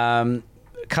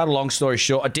cut a long story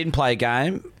short, I didn't play a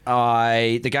game.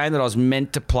 The game that I was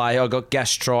meant to play, I got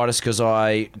gastritis because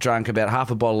I drank about half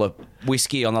a bottle of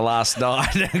whiskey on the last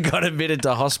night and got admitted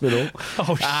to hospital.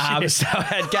 Oh, shit. So I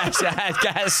had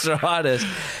gastritis.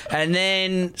 And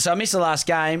then, so I missed the last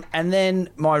game. And then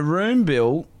my room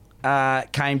bill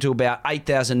came to about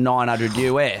 $8,900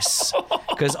 US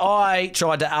because I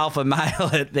tried to alpha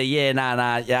mail it.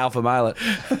 Alpha mail it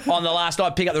on the last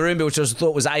night. Pick up the room bill, which I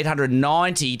thought was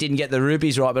 $890. Didn't get the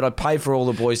rupees right, but I paid for all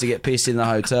the boys to get pissed in the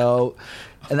hotel,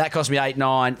 and that cost me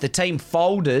 $8,900. The team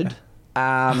folded.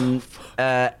 So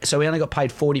we only got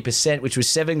paid 40%, which was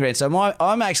 $7,000. So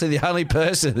I'm actually the only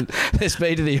person that's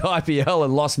been to the IPL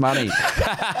and lost money. So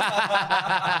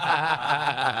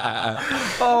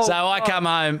I come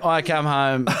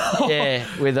home,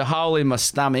 with a hole in my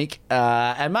stomach,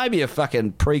 and maybe a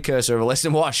fucking precursor of a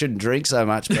lesson why I shouldn't drink so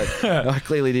much, but I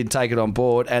clearly didn't take it on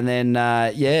board. And then,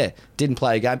 didn't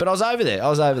play a game, but I was over there.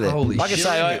 Holy I can shit.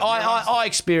 say I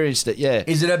experienced it. Yeah.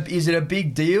 Is it a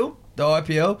big deal? The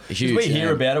IPL? Huge, we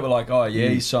hear about it, we're like,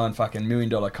 he signed fucking $1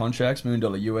 million contracts, $1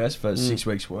 million US for 6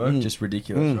 weeks' work. Just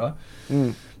ridiculous, right?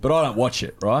 But I don't watch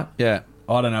it, right? Yeah.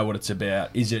 I don't know what it's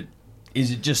about. Is it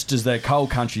just, does the coal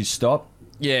countries stop?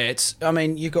 Yeah,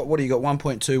 you've got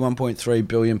 1.3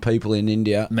 billion people in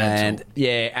India. Mental.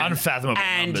 And Unfathomable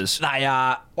numbers. They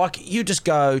are, like, you just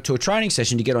go to a training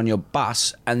session to get on your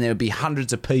bus and there'll be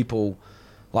hundreds of people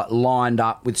like lined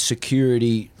up with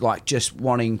security, like just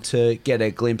wanting to get a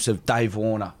glimpse of Dave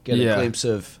Warner, a glimpse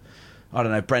of, I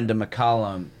don't know, Brendan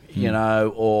McCullum,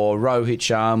 or Rohit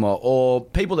Sharma, or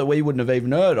people that we wouldn't have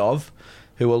even heard of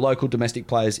who are local domestic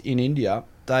players in India.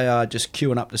 They are just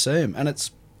queuing up to see him. And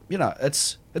it's,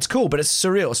 it's cool, but it's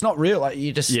surreal. It's not real. Like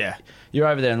you're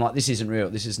over there and like, this isn't real.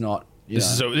 This is not.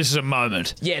 This is a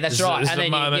moment. Yeah, that's right. And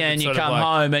then you come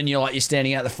home and you're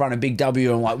standing out the front of Big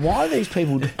W and like, why these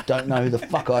people don't know who the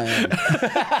fuck I am?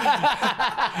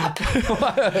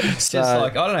 It's just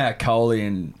like, I don't know how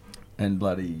Kohli and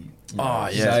bloody...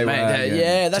 That's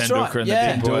Tendulkar right.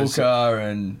 And the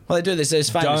Tendulkar and... Well, they do this. There's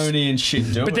famous... Dhoni and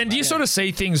shit do But then do you sort of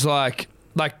see things like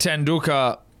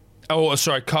Tendulkar,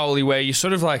 Kohli, where you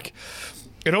sort of like...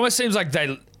 It almost seems like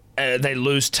they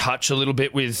lose touch a little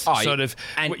bit with Kohli's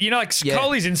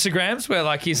Instagrams where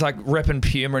like he's like repping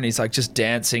Puma and he's like just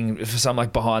dancing for some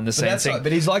like behind the scenes thing.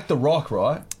 But he's like The Rock,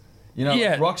 right?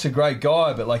 Rock's a great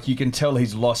guy, but like you can tell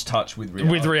he's lost touch with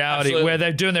reality. Absolutely. Where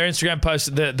they're doing their Instagram posts.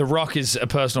 The Rock is a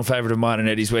personal favourite of mine and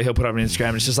Eddie's, where he'll put up an Instagram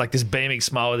and it's just like this beaming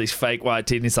smile with his fake white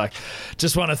teeth and he's like,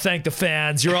 just want to thank the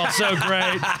fans. You're all so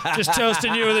great. Just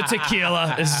toasting you with a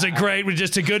tequila. This is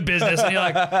just a good business. And you're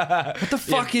like, what the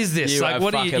fuck is this? Like,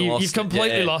 what are you? You've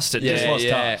completely lost it. Yeah, lost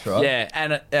touch, right? Yeah,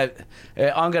 and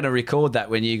I'm going to record that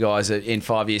when you guys are in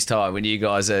 5 years' time. When you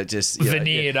guys are just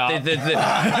veneered up.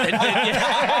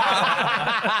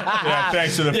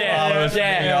 Thanks to the followers.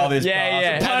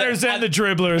 Punter dribbblers and the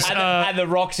dribblers. And the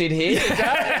rocks in here.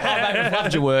 I've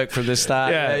loved your work from the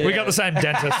start. Yeah, we got the same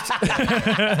dentist.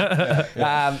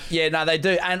 No, they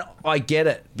do, and I get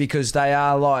it because they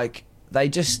are like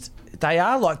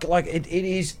it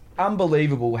is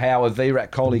unbelievable how a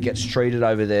Virat Kohli gets treated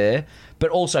over there, but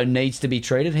also needs to be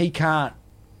treated. He can't.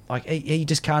 Like he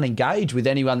just can't engage with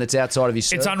anyone that's outside of his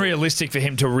circle. It's unrealistic for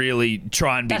him to really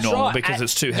try and be normal because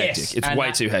it's too hectic. Yes, it's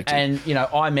way too hectic. And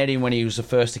I met him when he was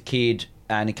a kid,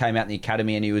 and he came out in the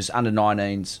academy, and he was under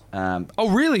 19s. Oh,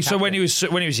 really? So when he was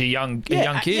a young kid?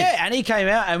 Yeah, and he came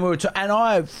out, and we were, and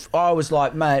I was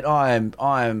like, mate, I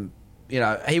am.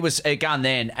 He was a gun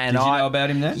then, and Did you know about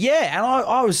him then? Yeah, and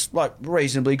I was like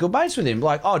reasonably good mates with him.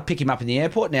 Like I'd pick him up in the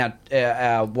airport in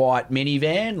our white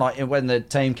minivan. Like when the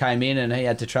team came in and he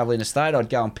had to travel interstate, I'd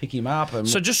go and pick him up. And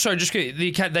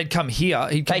they'd come here.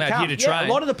 He'd come out here to train.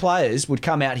 A lot of the players would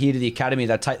come out here to the academy.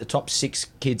 They'd take the top 6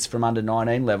 kids from under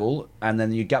 19 level, and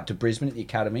then you'd go up to Brisbane at the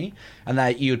academy,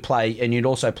 and you'd play, and you'd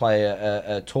also play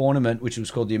a tournament which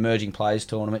was called the Emerging Players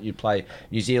Tournament. You'd play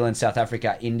New Zealand, South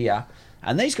Africa, India.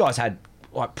 And these guys had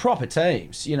like proper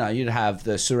teams. You'd have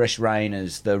the Suresh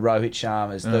Rainas, the Rohit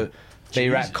Sharmas, the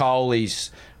Virat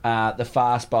Kohlis, the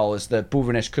fast bowlers, the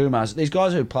Bhuvanesh Kumars. These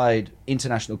guys who played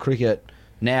international cricket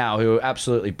now, who are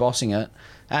absolutely bossing it.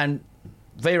 And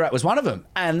Virat was one of them.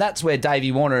 And that's where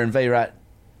Davey Warner and Virat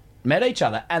met each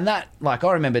other. And that, like,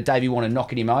 I remember Davey Warner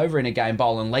knocking him over in a game,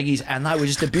 bowling leggies, and they were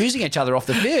just abusing each other off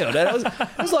the field. And it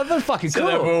was like, that's fucking cool.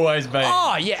 So they've always been.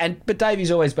 Oh, yeah. But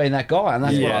Davey's always been that guy, and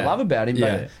that's what I love about him.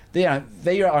 Yeah. But,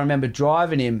 Virat, I remember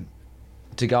driving him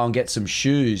to go and get some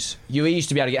shoes. He used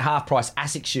to be able to get half-price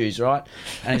ASICS shoes, right?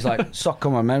 And he's like, Sock,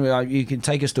 come on, man. You can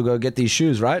take us to go get these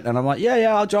shoes, right? And I'm like,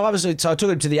 yeah, I'll drive us. So I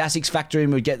took him to the ASICS factory,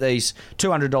 and we'd get these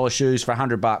 $200 shoes for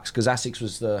 $100 because ASICS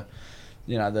was the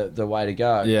way to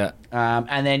go. Yeah.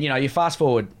 And then, you fast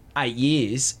forward 8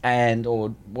 years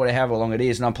or whatever, however long it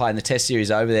is, and I'm playing the test series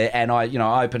over there, and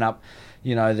I open up,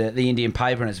 the Indian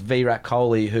paper, and it's Virat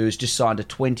Kohli, who's just signed a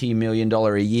 $20 million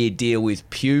a year deal with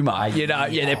Puma.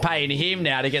 They're paying him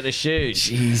now to get the shoes.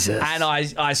 Jesus. And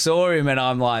I saw him, and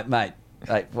I'm like, mate,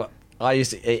 like, what? I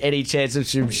used to, any chance of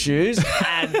some shoes?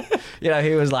 And,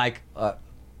 he was like,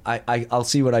 I'll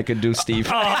see what I can do, Steve.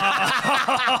 You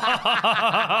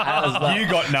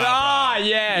got no. Oh,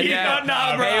 yeah. You got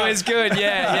no, bro. He was good,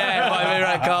 yeah. By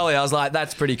Virat Kohli. I was like,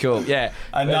 that's pretty cool, yeah.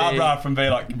 A Nabra from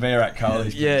Virat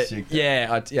Kohli's pretty sick.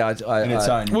 Yeah. In its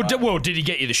own right. Well, did he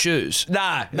get you the shoes?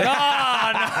 Nah. No, he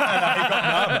got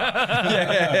Nabra.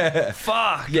 Yeah.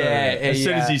 Fuck. Yeah. As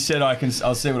soon as he said,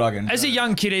 I'll see what I can do. As a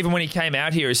young kid, even when he came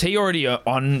out here, is he already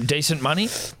on decent money?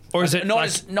 Or is it not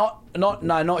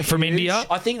from huge. India?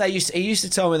 I think he used to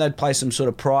tell me they'd play some sort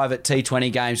of private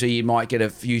T20 games where you might get a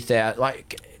few thousand.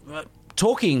 Like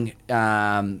talking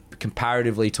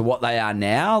comparatively to what they are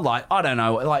now, like I don't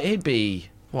know, like he'd be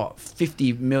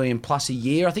 50 million plus a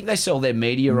year. I think they sell their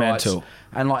media rights,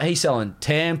 and like he's selling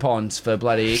tampons for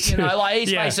bloody, he's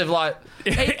face of like.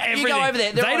 You go over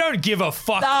there. They don't give a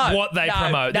fuck what they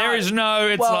promote. There is no.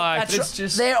 It's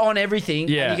just they're on everything.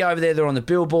 Yeah. And you go over there. They're on the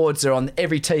billboards. They're on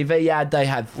every TV ad. They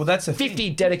have that's 50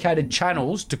 dedicated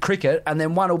channels to cricket, and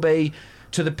then one will be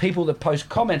to the people that post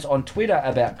comments on Twitter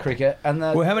about cricket. And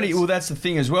how many? Well, that's the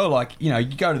thing as well. Like you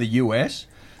go to the US,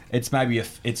 it's maybe a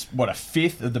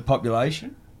fifth of the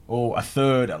population. Or a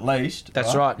third at least.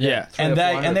 That's right. Yeah. And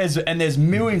there's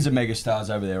millions of megastars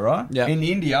over there, right? Yeah. In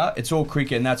India, it's all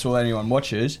cricket and that's all anyone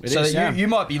watches. You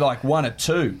might be like one or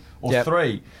two or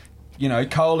three.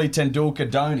 Kohli, Tendulkar,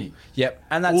 Dhoni. Yep.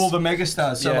 And that's all the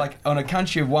megastars. So like on a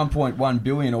country of 1.1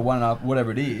 billion or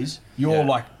whatever it is, you're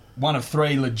like one of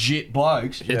 3 legit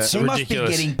blokes. It's you ridiculous. must be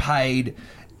getting paid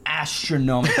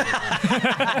astronomical.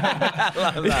 I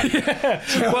love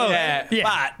that.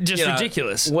 But just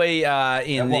ridiculous. We are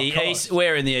in the cost? east.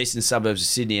 We're in the eastern suburbs of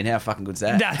Sydney, and how fucking good's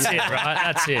that? That's it, right?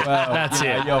 That's it. Well, That's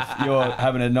it. You're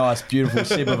having a nice, beautiful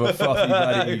sip of a frothy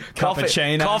bloody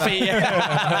cappuccino. Coffee.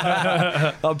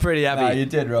 Yeah. I'm pretty happy. No, you're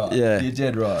dead right. Yeah. You're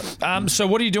dead right. So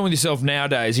what are you doing with yourself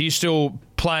nowadays? Are you still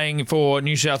playing for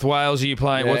New South Wales? Are you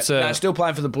playing? No, still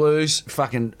playing for the Blues.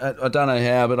 Fucking, I don't know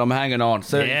how, but I'm hanging on.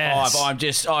 35.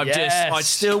 Yes. I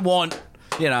still want.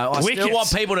 Still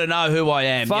want people to know who I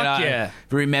am. Fuck yeah.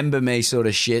 Remember me, sort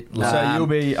of shit. So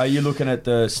are you looking at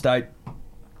the state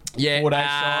Yeah, 4-day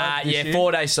side this year?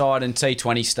 4-day side and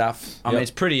T20 stuff. I mean,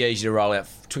 it's pretty easy to roll out.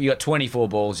 You got 24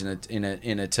 balls in a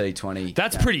T20.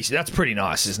 That's pretty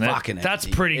nice, isn't it? Fucking That's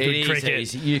easy. pretty good It is cricket.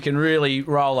 easy. You can really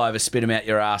roll over, spit them out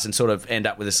your ass, and sort of end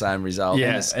up with the same result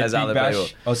as Big other Bash. people.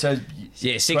 Oh, so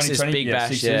Yeah, Sixers, 2020, Big Bash.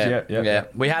 Sixers, Yeah.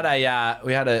 We had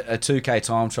a 2K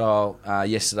time trial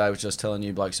yesterday, which I was telling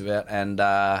you blokes about, and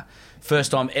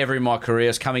first time ever in my career, I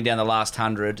was coming down the last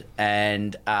 100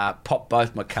 and popped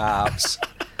both my calves.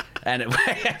 And it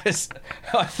was,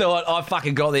 I thought, I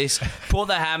fucking got this. Put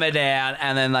the hammer down,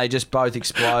 and then they just both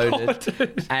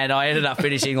exploded. And I ended up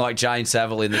finishing like Jane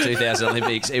Savile in the 2000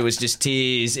 Olympics. It was just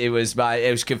tears. It was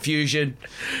confusion.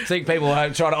 I think people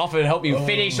are trying to often help you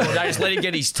finish, or they just let him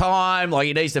get his time. Like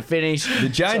he needs to finish. the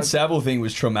Jane Savile thing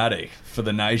was traumatic for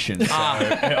the nation. So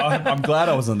I'm glad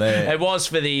I wasn't there. It was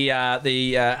for the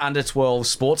under 12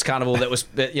 sports carnival that was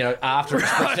after it was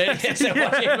proceeded.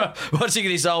 So watching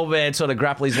this old man sort of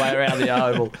grapple his way around the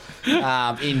oval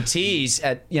in tears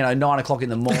at 9 o'clock in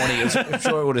the morning. I'm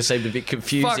sure it would have seemed a bit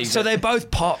confusing. Fuck, so they both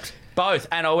popped. Both,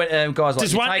 and I went, guys, like,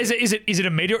 Does one, is it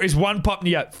immediate? Is one pop and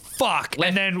you go, fuck,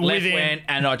 and then left within... went,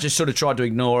 and I just sort of tried to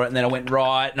ignore it, and then I went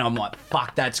right, and I'm like,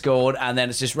 fuck, that's good, and then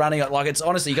it's just running, like, it's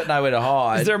honestly, you got nowhere to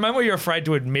hide. Is there a moment where you're afraid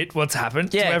to admit what's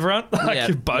happened to everyone?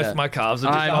 Like, both my calves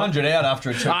are just... 100 out after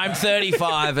a trip. I'm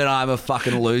 35 and I'm a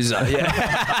fucking loser.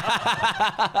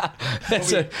 Yeah.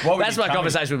 That's my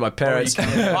conversation with my parents.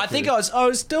 I think I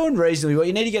was doing reasonably well.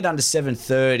 You need to get under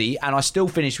 7:30, and I still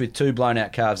finished with 2 blown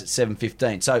out calves at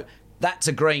 7:15. So that's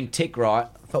a green tick, right?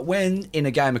 But when in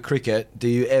a game of cricket do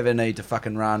you ever need to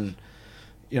fucking run,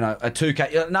 a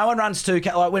 2K? No one runs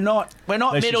 2K. Like we're not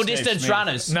middle distance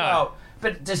runners. No. Well,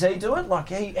 but does he do it? Like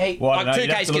he Well, like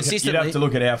 2Ks consistently. You'd have to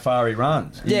look at how far he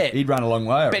runs. Yeah. He'd run a long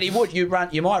way. But he would. You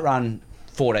might run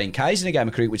 14 Ks in a game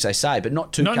of cricket, which they say, but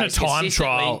not 2 Ks. Not in a time consistently,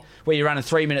 trial. where you're running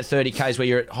 3-minute 30 Ks where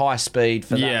you're at high speed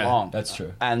for that long. That's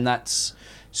true. And that's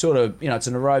sort of it's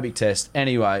an aerobic test.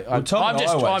 Anyway, I'm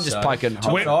just poking.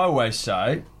 What I always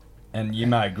say, and you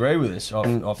may agree with this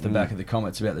off the back of the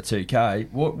comments about the 2K.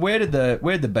 Where'd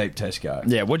the beep test go?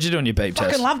 Yeah, what'd you do on your beep test?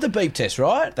 Fucking love the beep test,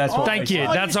 right? That's what Thank you.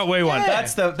 That's what we want.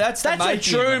 That's the a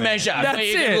true measure. That's where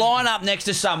you it. can line up next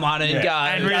to someone and go.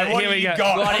 And really, what here have we you go.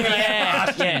 got? Right, I'm gonna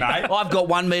ask you, mate. I've got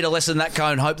 1 metre less than that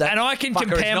cone. Hope that. And I can fucker is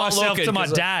compare not myself looking, to my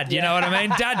 'cause dad. You know what I mean?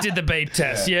 Dad did the beep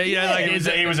test. Yeah,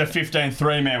 he was a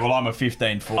 15-3 man. Well, I'm a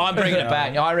 15-4. I'm bringing it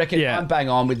back. I reckon Yeah. I'm bang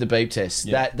on with the beep test.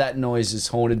 Yeah. That noise has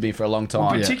haunted me for a long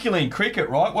time. Particularly in cricket,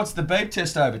 right? What's the beep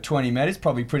test over 20 metres?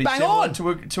 Probably pretty Bang similar on.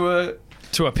 to a.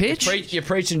 To a pitch? You're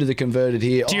preaching to the converted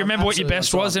here. Do you remember what your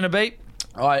best was in a beep?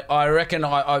 I reckon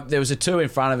there was a 2 in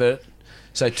front of it,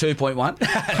 so 2.1.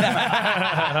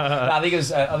 I think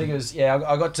it was. Yeah,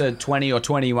 I got to 20 or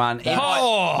 21. In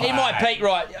my peak,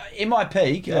 right? In my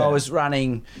peak, I was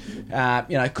running.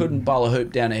 Couldn't bowl a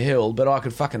hoop down a hill, but I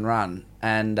could fucking run.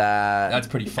 And that's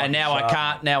pretty fun. And now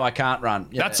I can't run.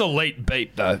 Yeah. That's elite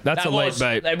beep, though. That's elite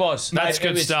beep. It was. That's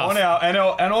good stuff. On our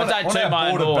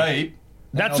board of beep.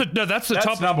 That's the top.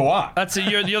 That's number one.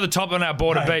 You're the top on our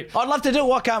board of beep. I'd love to do it.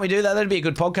 Why can't we do that? That'd be a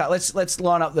good podcast. Let's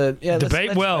line up the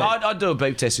beep. Well, I'd do a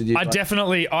beep test with you. I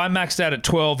maxed out at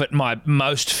 12 at my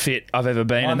most fit I've ever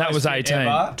been, and that was 18.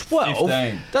 12.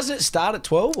 15. Doesn't it start at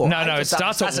 12? Or No, it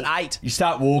starts at 8. You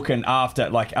start walking after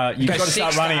you've got to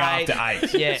start running after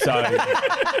 8. Yeah. So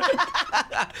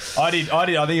I think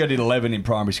I did 11 in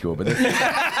primary school, but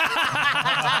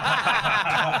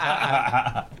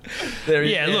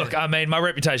Look, I mean, my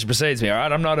reputation precedes me. All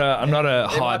right, I'm not a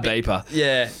high beeper.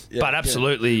 Yeah, but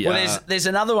absolutely. Well, there's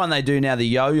another one they do now, the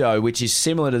yo-yo, which is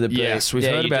similar to the beep. Yes, we've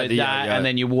heard about the yo-yo. And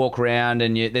then you walk around,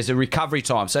 and there's a recovery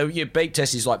time. So your beep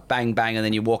test is like bang bang, and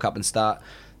then you walk up and start.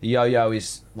 The yo-yo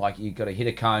is like you've got to hit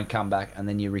a cone, come back, and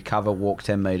then you recover, walk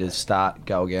 10 metres, start,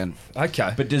 go again.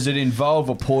 Okay. But does it involve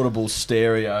a portable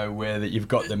stereo where you've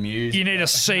got the music? You need a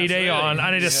CD on.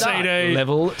 I need a CD.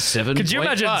 Level 7. Could you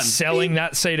imagine selling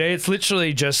that CD? It's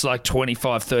literally just like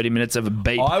 25, 30 minutes of a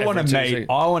beep. I want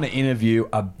to interview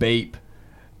a beep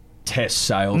test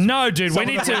sales. No, dude, we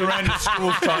need to around the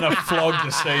schools trying to flog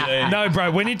the CD. No, bro,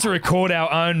 we need to record our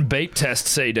own beep test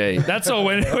CD. That's all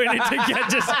we need to get.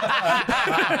 Just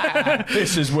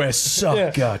This is where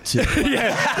sock got to.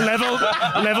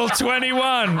 level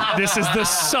 21. This is the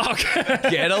sock.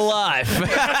 Get a life.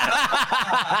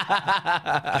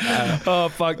 Oh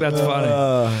fuck, that's funny.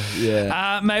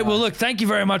 Yeah. Mate, well look, thank you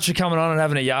very much for coming on and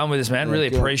having a yarn with us, man.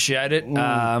 Really appreciate it.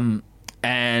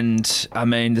 And I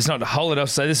mean, there's not a whole lot else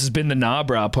to say. This has been the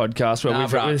Narbra podcast where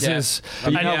Narbra, we've. yeah.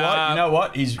 But you know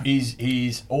what?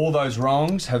 He's all those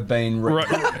wrongs have been.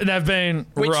 They've been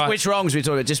right. Which wrongs are we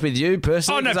talking about? Just with you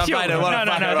personally? Oh no, 'Cause I've pure, made a lot of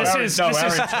fucking no. wrongs.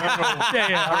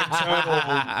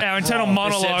 Our internal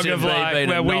monologue of like Perception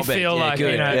where we being feel yeah, like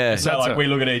good, you know. yeah. So like we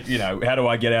look at it, how do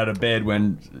I get out of bed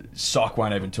when Sock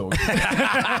won't even talk?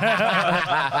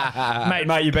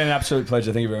 Mate, you've been an absolute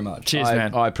pleasure. Thank you very much. Cheers,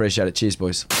 man. I appreciate it. Cheers,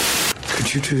 boys.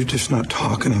 Could you two just not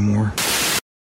talk anymore?